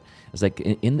 Yeah. Right? It's like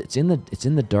it's in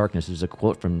the darkness. There's a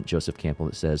quote from Joseph Campbell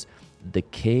that says, "The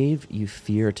cave you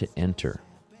fear to enter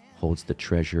holds the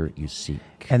treasure you seek."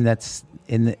 And that's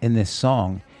in this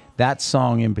song. That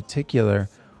song in particular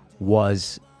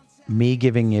was me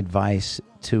giving advice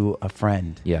to a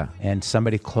friend. Yeah. And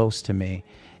somebody close to me,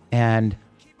 and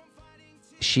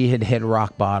she had hit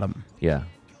rock bottom. Yeah.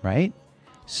 Right?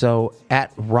 So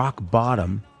at rock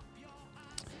bottom,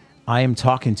 I am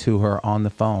talking to her on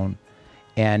the phone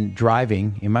and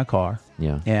driving in my car.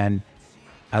 Yeah. And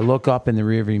I look up in the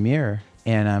rearview mirror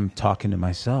and I'm talking to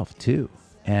myself too.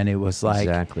 And it was like,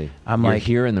 exactly. I'm You're like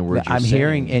hearing the words I'm you're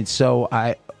hearing. saying. And so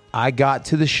I got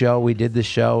to the show. We did the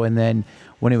show. And then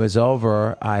when it was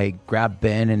over, I grabbed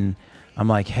Ben and I'm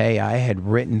like, hey, I had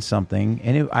written something,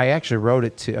 and I actually wrote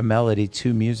it to a melody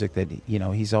to music that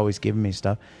he's always given me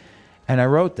stuff, and I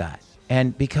wrote that,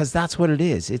 and because that's what it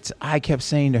is. I kept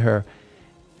saying to her,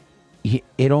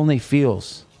 it only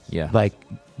feels like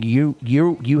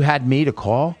you had me to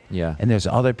call, and there's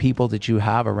other people that you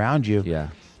have around you,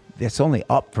 it's only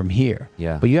up from here,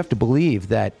 but you have to believe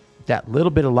that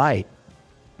little bit of light,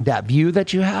 that view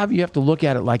that you have to look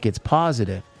at it like it's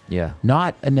positive. Yeah.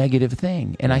 Not a negative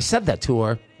thing. And I said that to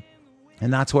her,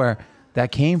 and that's where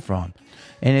that came from.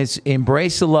 And it's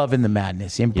embrace the love and the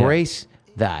madness. Embrace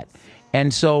that.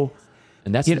 And so,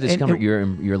 and that's the discomfort.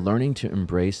 You're learning to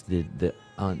embrace the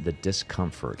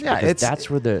discomfort. Yeah, because that's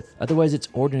where otherwise it's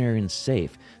ordinary and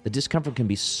safe. The discomfort can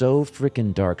be so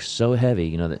freaking dark, so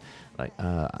heavy. That I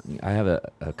have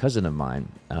a cousin of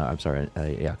mine.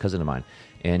 Cousin of mine.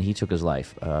 And he took his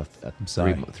life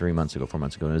 3 months ago, 4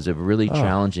 months ago. And it was a really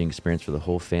challenging experience for the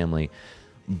whole family.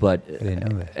 But I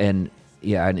didn't know that.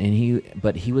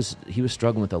 And he was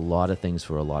struggling with a lot of things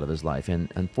for a lot of his life.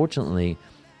 And unfortunately,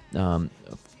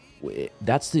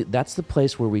 that's the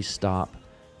place where we stop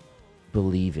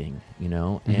believing,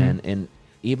 Mm-hmm. And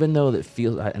even though it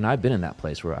feels, and I've been in that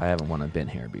place where I haven't wanted to been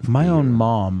here before. My own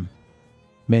mom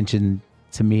mentioned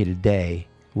to me today,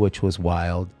 which was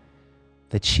wild,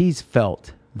 that she's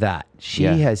felt that. She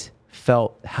has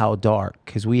felt how dark,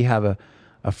 because we have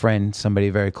a friend, somebody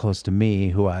very close to me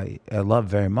who I love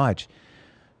very much,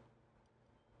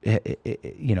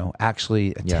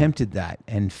 actually attempted that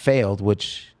and failed,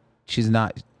 which she's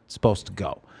not supposed to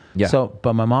go. Yeah. So,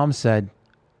 but my mom said,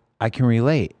 I can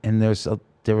relate. And there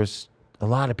was a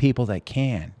lot of people that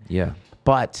can. Yeah.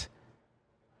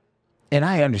 And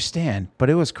I understand, but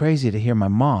it was crazy to hear my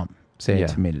mom say it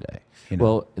to me today.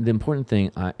 Well, the important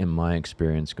thing in my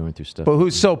experience going through stuff. But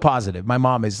who's so positive? My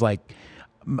mom is like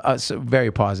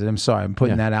very positive. I'm sorry, I'm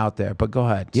putting that out there, but go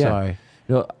ahead. Yeah. Sorry.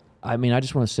 I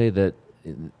just want to say that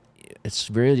it's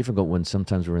very difficult when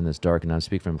sometimes we're in this dark, and I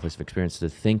speak from a place of experience, to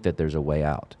think that there's a way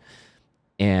out.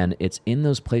 And it's in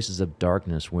those places of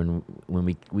darkness when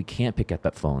we can't pick up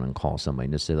that phone and call somebody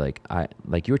and just say, like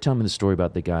you were telling me the story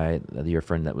about the guy, your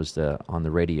friend that was on the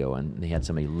radio, and they had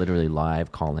somebody literally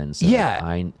live call in and say,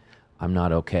 I'm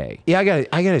not okay. Yeah,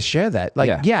 I gotta share that.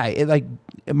 Like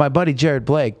my buddy Jared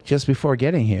Blake, just before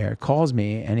getting here, calls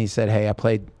me and he said, "Hey, I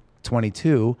played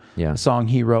 22, a song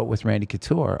he wrote with Randy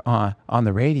Couture on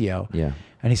the radio." Yeah.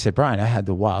 And he said, "Brian, I had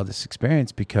the wildest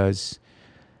experience because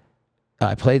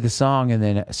I played the song and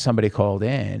then somebody called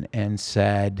in and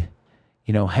said,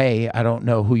 hey, I don't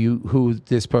know who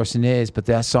this person is, but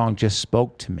that song just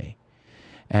spoke to me."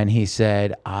 And he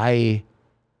said, "I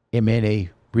am in a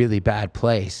really bad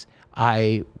place.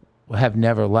 I have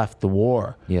never left the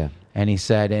war." Yeah. And he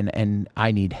said, and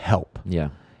I need help. Yeah.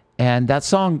 And that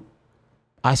song,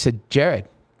 I said, "Jared,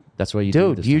 that's what you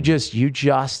dude, do.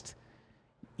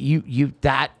 You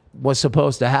that was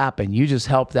supposed to happen. You just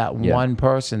helped that one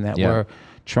person that we're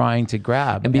trying to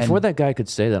grab." And before that guy could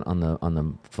say that on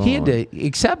the phone, he had to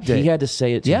accept it. He had to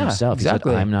say it to himself.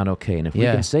 Exactly. He said, "I'm not okay." And if we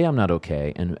can say I'm not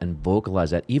okay and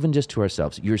vocalize that, even just to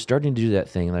ourselves, you're starting to do that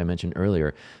thing that I mentioned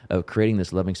earlier of creating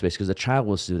this loving space. Because a child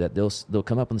will do that. They'll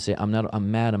come up and say,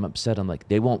 I'm mad, I'm upset. I'm like,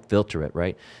 they won't filter it,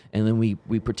 right? And then we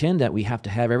pretend that we have to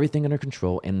have everything under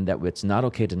control and that it's not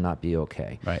okay to not be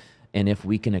okay. Right. And if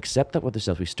we can accept that with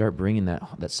ourselves, we start bringing that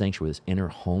sanctuary, this inner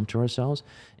home to ourselves,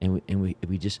 and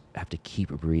we just have to keep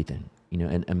breathing,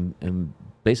 and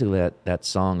basically that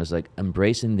song is like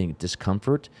embracing the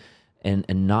discomfort and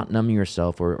not numbing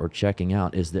yourself or checking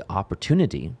out is the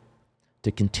opportunity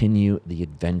to continue the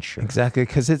adventure. Exactly,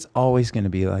 because it's always going to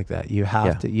be like that. You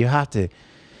have to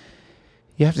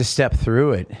step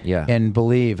through it and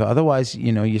believe. Otherwise,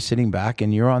 you're sitting back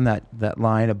and you're on that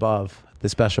line above the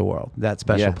special world, that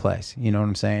special place. You know what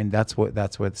I'm saying? That's what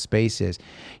the space is.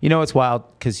 It's wild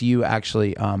because you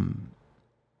actually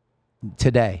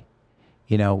today,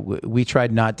 we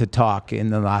tried not to talk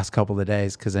in the last couple of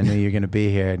days because I knew you're going to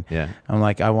be here. And I'm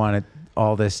like, I wanted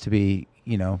all this to be,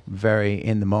 very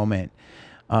in the moment.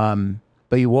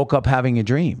 But you woke up having a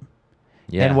dream.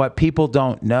 Yeah. And what people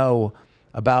don't know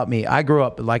about me, I grew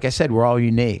up, like I said, we're all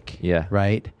unique. Yeah.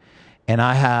 Right. And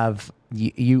I have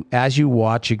you as you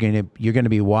watch, you're gonna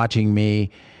be watching me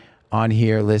on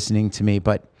here, listening to me.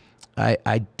 But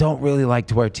I don't really like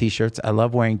to wear T-shirts. I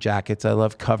love wearing jackets. I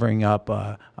love covering up.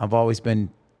 I've always been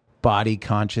body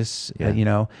conscious.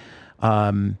 Yeah.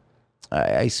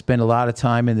 I spend a lot of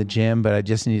time in the gym, but I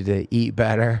just need to eat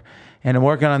better. And I'm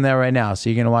working on that right now. So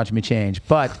you're gonna watch me change.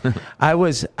 But I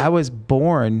was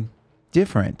born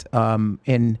different.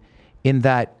 In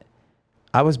that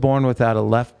I was born without a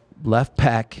left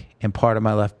pec and part of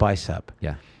my left bicep.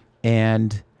 Yeah.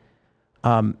 And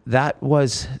that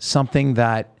was something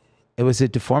that, it was a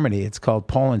deformity. It's called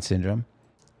Poland syndrome.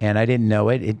 And I didn't know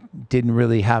it. It didn't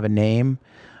really have a name.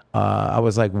 I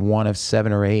was like one of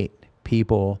 7 or 8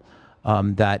 people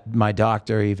that my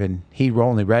doctor he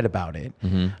only read about it.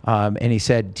 Mm-hmm. And he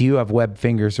said, "Do you have webbed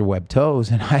fingers or webbed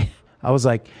toes?" And I was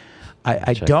like,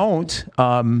 I don't.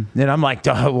 And I'm like,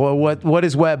 what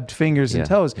is webbed fingers and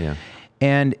toes? Yeah.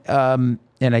 And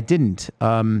I didn't.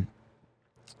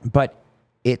 But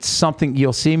it's something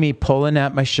you'll see me pulling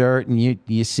at my shirt, and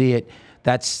you see it.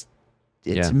 It's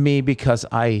me because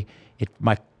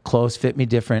my clothes fit me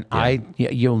different. Yeah.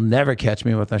 You'll never catch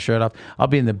me with my shirt off. I'll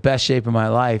be in the best shape of my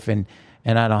life, and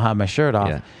I don't have my shirt off.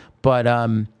 Yeah. But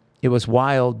it was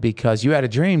wild because you had a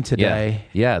dream today.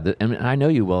 Yeah. And I know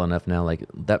you well enough now. Like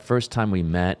that first time we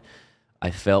met, I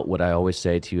felt what I always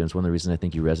say to you, and it's one of the reasons I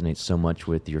think you resonate so much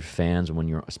with your fans when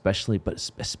you're, especially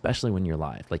when you're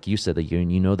live. Like you said,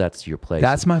 that that's your place.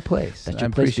 That's my place. That's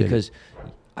your place because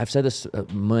I've said this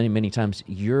many, many times.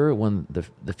 You're one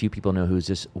of the few people I know who's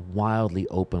just wildly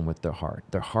open with their heart.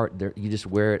 You just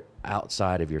wear it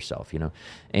outside of yourself,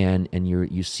 and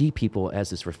you see people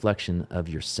as this reflection of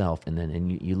yourself,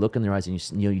 and you look in their eyes and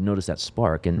you notice that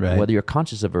spark, and whether you're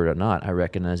conscious of it or not, I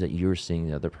recognize that you're seeing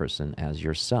the other person as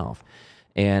yourself.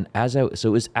 And so it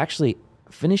was actually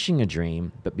finishing a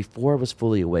dream, but before I was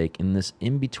fully awake, in this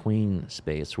in-between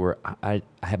space where I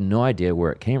have no idea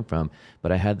where it came from,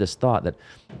 but I had this thought that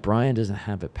Brian doesn't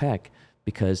have a pec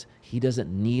because he doesn't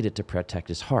need it to protect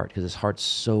his heart, because his heart's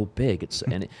so big.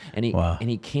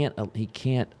 He can't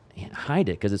hide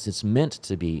it because it's meant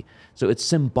to be. So it's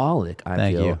symbolic,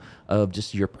 I feel, of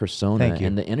just your persona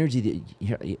and the energy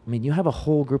that you have a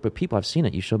whole group of people. I've seen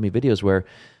it. You showed me videos where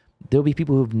there'll be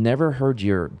people who've never heard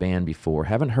your band before,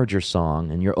 haven't heard your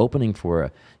song, and you're opening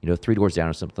for Three Doors Down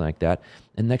or something like that.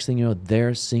 And next thing you know,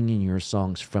 they're singing your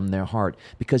songs from their heart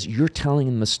because you're telling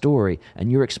them the story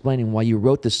and you're explaining why you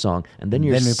wrote this song, and then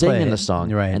you're singing the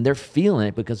song, right. and they're feeling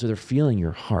it because they're feeling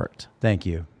your heart. Thank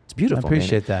you. It's beautiful. I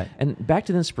appreciate that. And back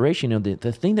to the inspiration,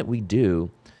 the thing that we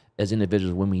do as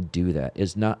individuals when we do that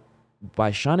is not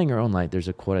by shining our own light. There's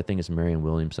a quote, I think it's Marianne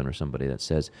Williamson or somebody, that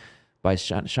says, by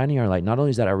shining our light, not only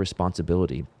is that our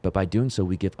responsibility, but by doing so,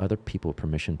 we give other people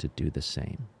permission to do the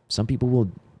same. Some people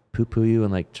will poo-poo you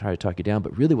and try to talk you down,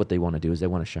 but really what they want to do is they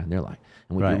want to shine their light.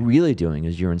 And what you're really doing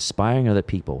is you're inspiring other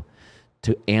people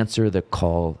to answer the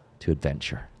call to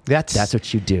adventure. That's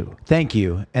what you do. Thank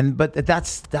you. But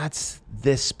that's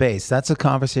this space. That's a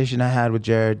conversation I had with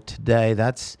Jared today.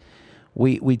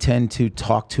 We tend to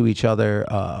talk to each other,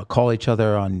 call each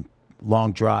other on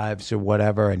long drives or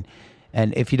whatever,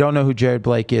 and if you don't know who Jared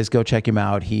Blake is, go check him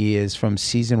out. He is from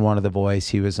season 1 of The Voice.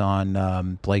 He was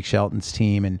on Blake Shelton's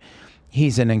team, and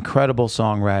he's an incredible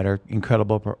songwriter,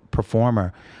 incredible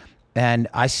performer. And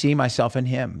I see myself in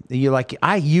him.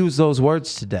 I use those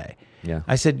words today. Yeah.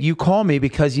 I said, you call me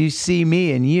because you see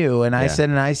me in you. And I said,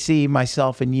 and I see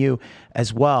myself in you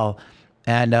as well.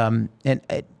 And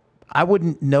I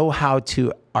wouldn't know how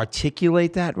to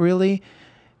articulate that really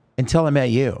until I met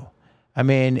you. I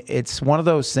mean, it's one of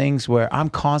those things where I'm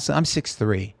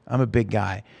 6'3". I'm a big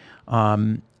guy.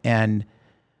 And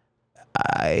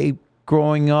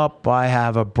growing up, I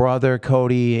have a brother,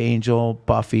 Cody, Angel,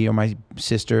 Buffy, or my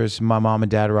sisters. My mom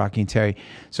and dad are Rocky and Terry.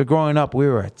 So growing up,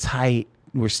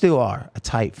 we still are a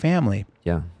tight family.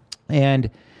 Yeah. And,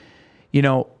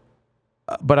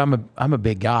 but I'm a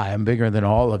big guy. I'm bigger than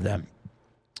all of them.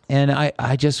 And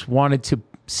I just wanted to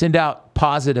send out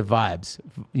positive vibes,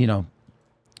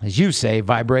 as you say,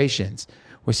 vibrations.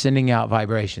 We're sending out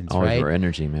vibrations, always right? Your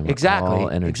energy, man.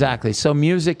 Exactly. So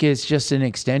music is just an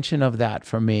extension of that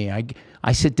for me.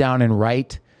 I sit down and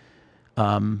write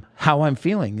how I'm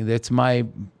feeling. It's my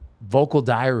vocal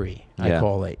diary, I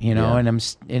call it,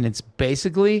 and it's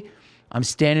basically I'm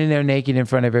standing there naked in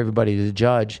front of everybody to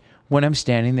judge when I'm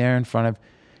standing there in front of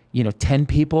 10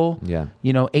 people,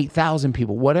 8,000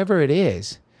 people, whatever it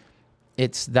is.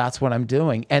 That's what I'm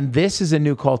doing. And this is a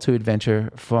new call to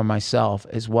adventure for myself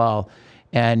as well.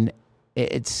 And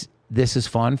this is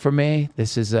fun for me.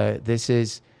 This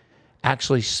is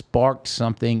actually sparked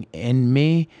something in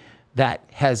me that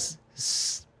has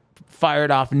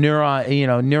fired off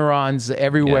neurons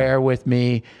everywhere with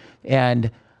me.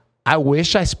 And I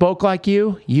wish I spoke like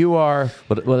you. You are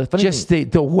just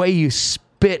the way you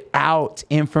spit out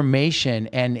information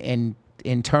and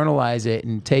internalize it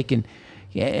and take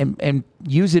and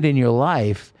use it in your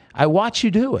life. I watch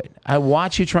you do it. I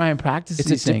watch you try and practice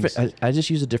these things. I just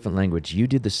use a different language. You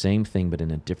did the same thing, but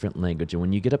in a different language. And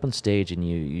when you get up on stage and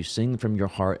you sing from your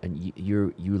heart, and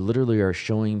you literally are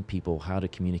showing people how to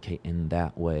communicate in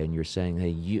that way, and you're saying,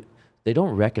 hey, they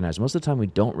don't recognize. Most of the time, we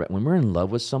don't. When we're in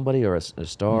love with somebody or a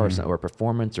star or a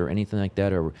performance or anything like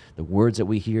that, or the words that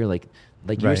we hear, like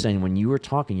you were saying, when you were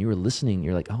talking, you were listening.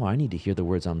 You're like, oh, I need to hear the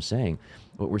words I'm saying.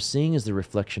 What we're seeing is the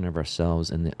reflection of ourselves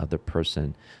and the other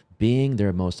person being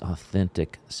their most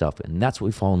authentic self. And that's what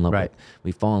we fall in love with.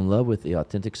 We fall in love with the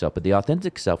authentic self. But the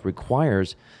authentic self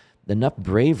requires enough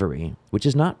bravery, which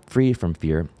is not free from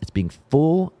fear. It's being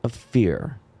full of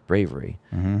fear, bravery,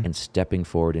 and stepping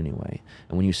forward anyway.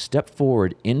 And when you step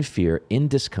forward in fear, in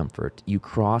discomfort, you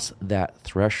cross that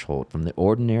threshold from the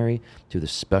ordinary to the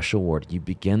special word. You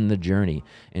begin the journey.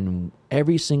 And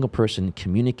every single person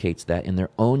communicates that in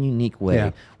their own unique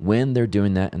way when they're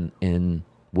doing that in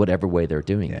whatever way they're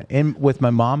doing it. And with my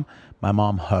mom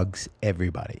hugs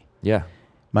everybody. Yeah.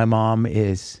 My mom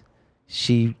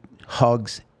she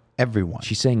hugs everyone.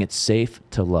 She's saying it's safe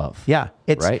to love. Yeah.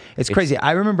 It's crazy.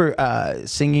 I remember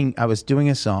singing, I was doing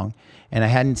a song and I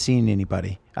hadn't seen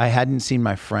anybody. I hadn't seen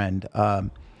my friend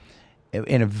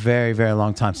in a very, very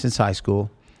long time, since high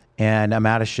school. And I'm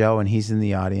at a show and he's in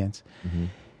the audience. Mm-hmm.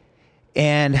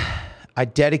 And I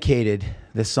dedicated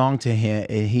the song to him,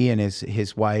 he and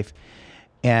his wife.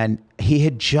 And he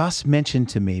had just mentioned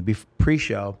to me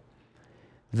pre-show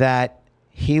that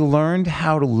he learned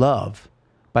how to love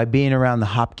by being around the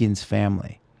Hopkins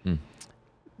family.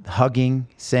 Hugging,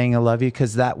 saying I love you,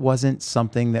 because that wasn't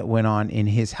something that went on in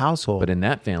his household. But in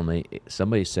that family,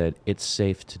 somebody said, it's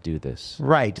safe to do this.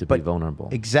 Right. To be vulnerable.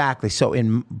 Exactly. So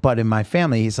in my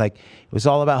family, he's like, it was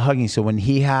all about hugging. So when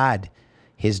he had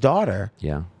his daughter,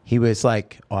 he was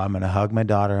like, oh, I'm going to hug my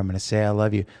daughter. I'm going to say I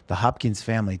love you. The Hopkins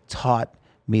family taught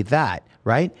me that,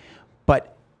 right?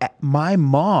 But my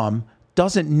mom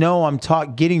doesn't know I'm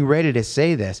getting ready to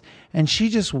say this. And she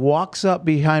just walks up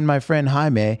behind my friend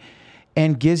Jaime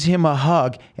and gives him a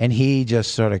hug, and he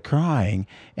just started crying.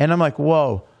 And I'm like,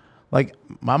 whoa, like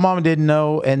my mom didn't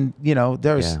know. And,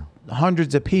 there's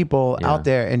hundreds of people out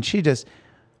there, and she just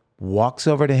walks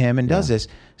over to him and does this.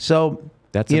 So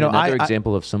that's another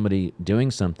example of somebody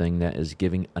doing something that is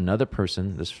giving another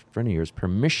person, this friend of yours,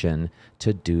 permission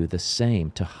to do the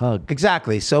same, to hug.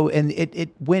 Exactly. So, and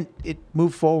it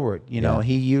moved forward.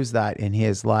 He used that in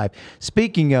his life.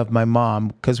 Speaking of my mom,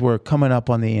 because we're coming up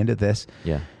on the end of this.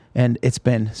 Yeah. And it's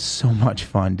been so much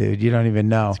fun, dude. You don't even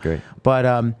know. That's great.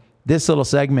 But this little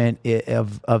segment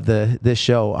of this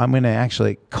show, I'm going to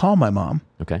actually call my mom.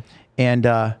 Okay.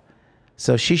 And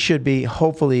so she should be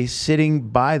hopefully sitting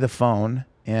by the phone.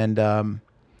 And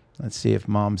let's see if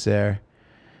mom's there.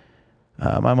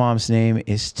 My mom's name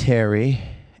is Terry.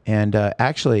 And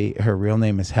actually, her real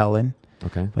name is Helen.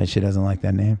 Okay. But she doesn't like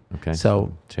that name. Okay.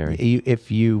 So Terry,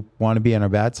 if you want to be on her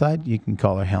bad side, you can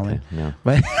call her Helen. Okay. No.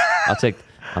 But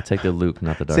I'll take the Luke,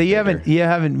 not the Darth So you Vader.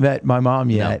 haven't met my mom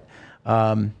yet.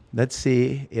 No. Let's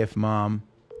see if mom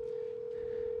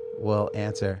will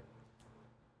answer.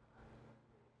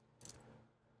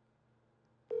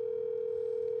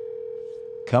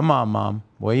 Come on, mom.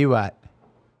 Where you at?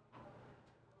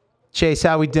 Chase,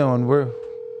 how we doing?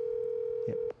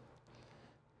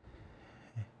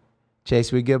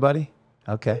 Chase, we good, buddy?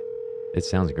 Okay. It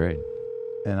sounds great.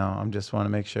 I'm just want to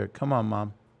make sure. Come on,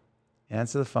 mom.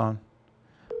 Answer the phone.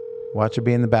 Watch her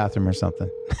be in the bathroom or something.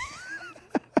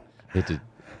 You have to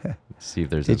see if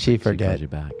there's. Did she forget? Calls you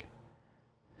back.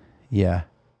 Yeah.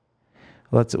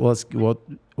 We'll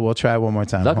try one more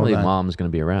time. Luckily, mom's going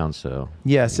to be around, so.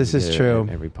 Yes, this is true.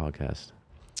 Every podcast.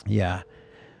 Yeah,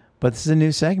 but this is a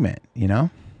new segment.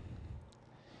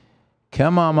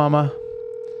 Come on, mama.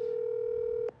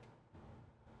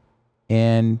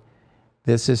 And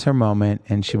this is her moment,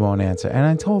 and she won't answer. And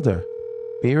I told her,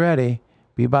 be ready,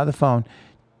 be by the phone.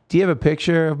 Do you have a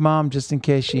picture of mom just in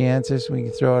case she answers? We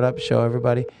can throw it up, show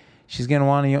everybody. She's going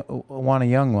to want a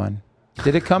young one.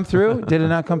 Did it come through? Did it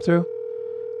not come through?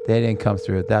 They didn't come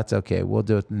through. That's okay. We'll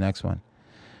do it the next one.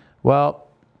 Well,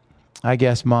 I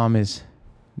guess mom is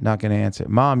not going to answer.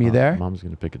 Mom, you there? Mom's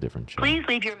going to pick a different show. Please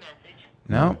leave your message.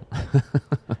 No.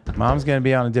 Mom's going to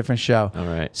be on a different show. All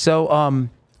right. So,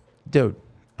 dude,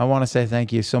 I want to say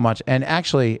thank you so much. And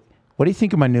actually, what do you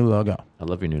think of my new logo? I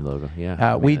love your new logo.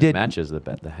 Yeah. We did. It matches the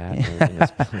hat. And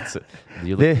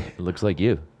everything. It looks like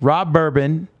you. Rob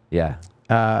Bourbon. Yeah.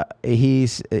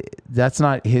 That's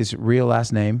not his real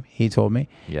last name. He told me.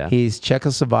 Yeah. He's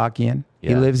Czechoslovakian. Yeah.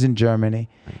 He lives in Germany,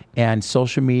 and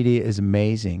social media is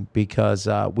amazing because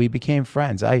we became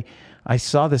friends. I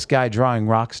saw this guy drawing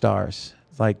rock stars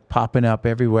like popping up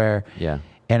everywhere. Yeah.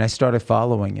 And I started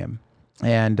following him,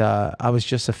 and I was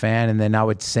just a fan. And then I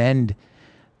would send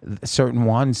certain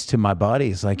ones to my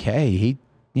buddies, like, "Hey,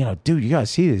 dude, you guys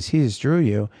see this? He just drew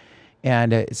you,"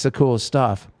 and it's the coolest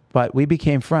stuff. But we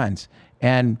became friends.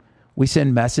 And we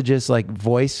send messages, like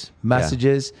voice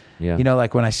messages. Yeah.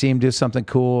 Like when I see him do something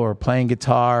cool or playing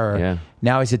guitar. Or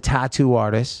now he's a tattoo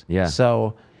artist. Yeah.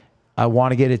 So I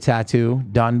want to get a tattoo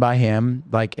done by him.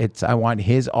 Like I want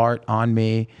his art on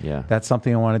me. Yeah. That's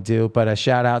something I want to do. But a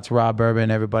shout out to Rob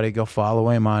Bourbon. Everybody go follow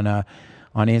him on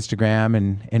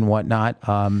Instagram and whatnot.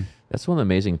 That's one of the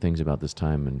amazing things about this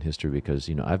time in history because,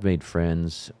 I've made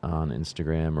friends on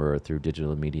Instagram or through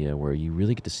digital media where you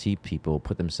really get to see people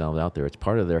put themselves out there. It's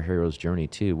part of their hero's journey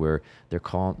too, where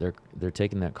they're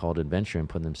taking that call to adventure and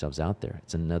putting themselves out there.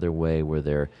 It's another way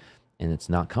where and it's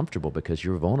not comfortable because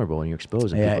you're vulnerable and you're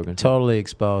exposed. And people are totally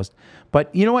exposed.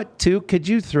 But you know what, too? Could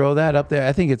you throw that up there?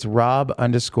 I think it's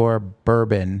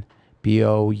Rob_Bourbon,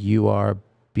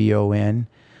 BOURBON,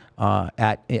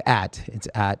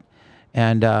 at.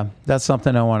 And that's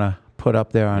something I want to put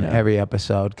up there on every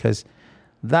episode because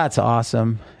that's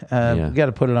awesome. We got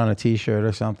to put it on a T-shirt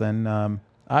or something.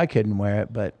 I couldn't wear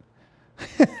it, but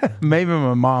maybe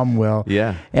my mom will.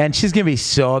 Yeah. And she's going to be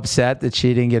so upset that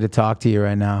she didn't get to talk to you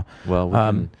right now. Well,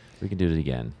 we can do it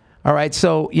again. All right.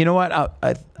 So you know what?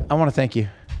 I want to thank you.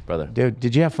 Brother. Dude,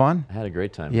 did you have fun? I had a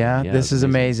great time. Yeah, this is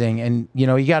amazing. And,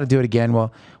 you got to do it again.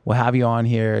 We'll have you on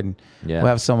here and we'll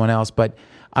have someone else. But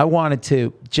I wanted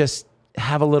to just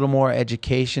have a little more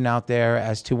education out there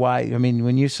as to why. I mean,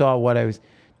 when you saw what I was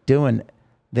doing,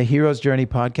 the Hero's Journey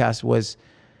podcast was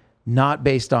not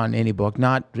based on any book.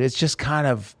 It's just kind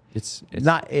of it's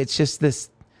just this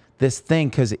thing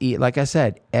because, like I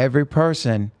said, every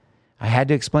person. I had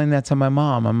to explain that to my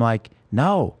mom. I'm like,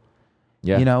 no,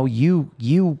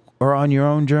 you are on your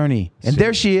own journey, and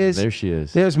there she is. There she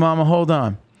is. There's Mama. Hold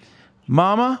on,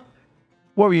 Mama.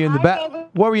 What were you in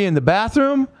the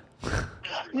bathroom?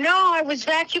 No, I was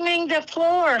vacuuming the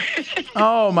floor.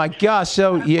 Oh my gosh!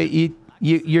 So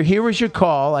you're here was your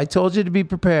call. I told you to be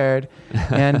prepared,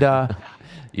 and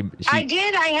I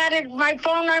did. I had my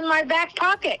phone in my back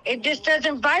pocket. It just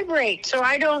doesn't vibrate, so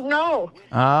I don't know.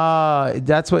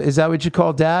 is that what you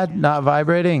call Dad? Not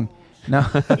vibrating? No.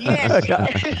 Yes.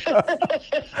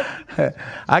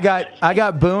 I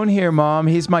got Boon here, Mom.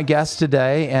 He's my guest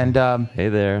today, and Hey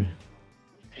there.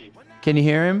 can you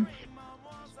hear him?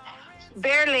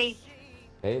 Barely.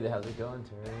 Hey, how's it going,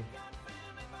 Terry?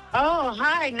 Oh,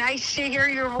 hi. Nice to hear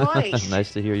your voice.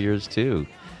 Nice to hear yours too.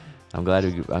 I'm glad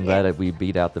that we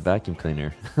beat out the vacuum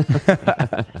cleaner.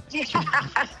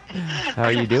 How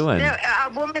are you doing? A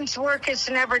woman's work is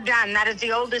never done. That is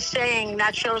the oldest saying.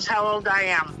 That shows how old I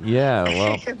am. Yeah,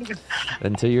 well,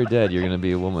 until you're dead, you're going to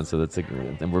be a woman. So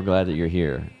and we're glad that you're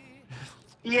here.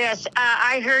 Yes,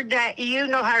 I heard that you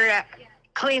know how to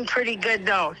clean pretty good,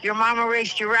 though. Your mama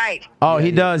raised you right. Oh,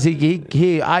 he does.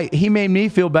 He made me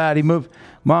feel bad. He moved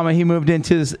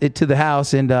into the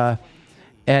house, and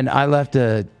I left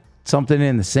something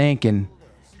in the sink and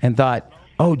thought,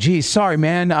 oh geez, sorry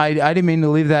man, I didn't mean to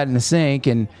leave that in the sink,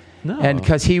 and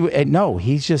because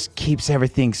he just keeps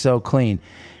everything so clean.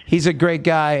 He's a great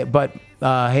guy. But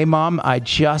hey Mom, I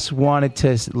just wanted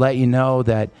to let you know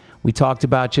that we talked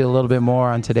about you a little bit more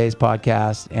on today's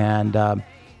podcast, and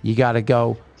you got to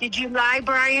go. Did you lie,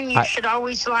 Brian? You should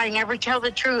always lie. Never tell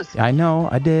the truth. I know.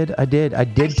 I did. I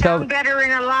sound better in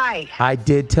a lie. I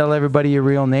did tell everybody your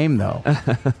real name, though.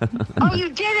 Oh, you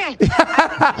didn't?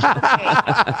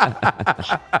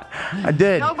 I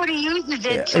did. Nobody uses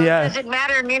it, so it doesn't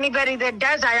matter. And anybody that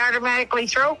does, I automatically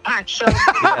throat punch. So I'm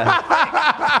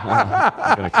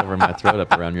going to cover my throat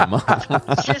up around your mom.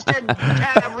 It's just a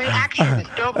reaction.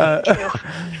 Don't mean to.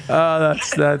 Oh,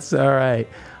 that's all right.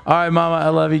 All right, Mama, I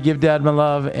love you. Give Dad my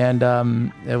love, and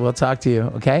we'll talk to you,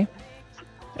 okay?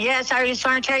 Yes, I just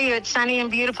want to tell you it's sunny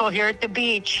and beautiful here at the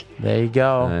beach. There you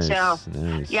go. Nice.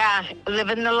 Yeah,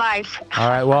 living the life. All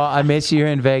right, well, I miss you here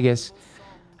in Vegas.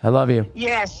 I love you.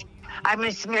 Yes, I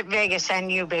miss Vegas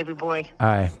and you, baby boy. All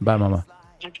right, bye, Mama.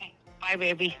 Okay, bye,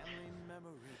 baby.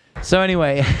 So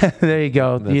anyway, there you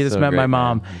go. You just met my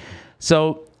mom. Man.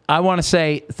 So I want to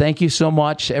say thank you so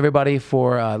much, everybody,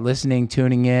 for listening,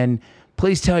 tuning in.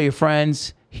 Please tell your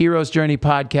friends, Hero's Journey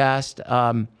Podcast.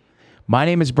 My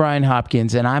name is Brian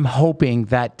Hopkins, and I'm hoping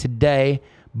that today,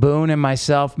 Boon and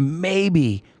myself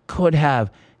maybe could have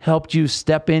helped you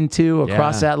step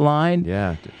across that line.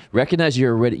 Yeah. Recognize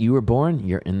you were born,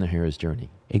 you're in the hero's journey.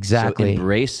 Exactly. So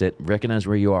embrace it, recognize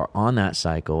where you are on that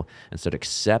cycle, and start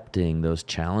accepting those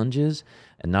challenges,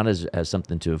 and not as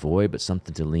something to avoid, but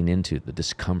something to lean into, the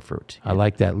discomfort. I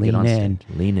like that. Lean in.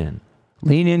 Lean in.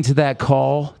 Lean into that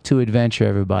call to adventure,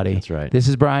 everybody. That's right. This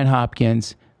is Brian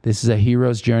Hopkins. This is a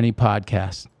Hero's Journey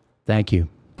podcast. Thank you.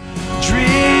 Dream,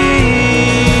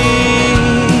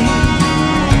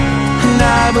 and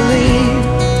I believe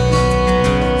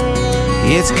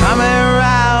it's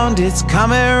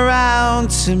coming around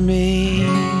to me.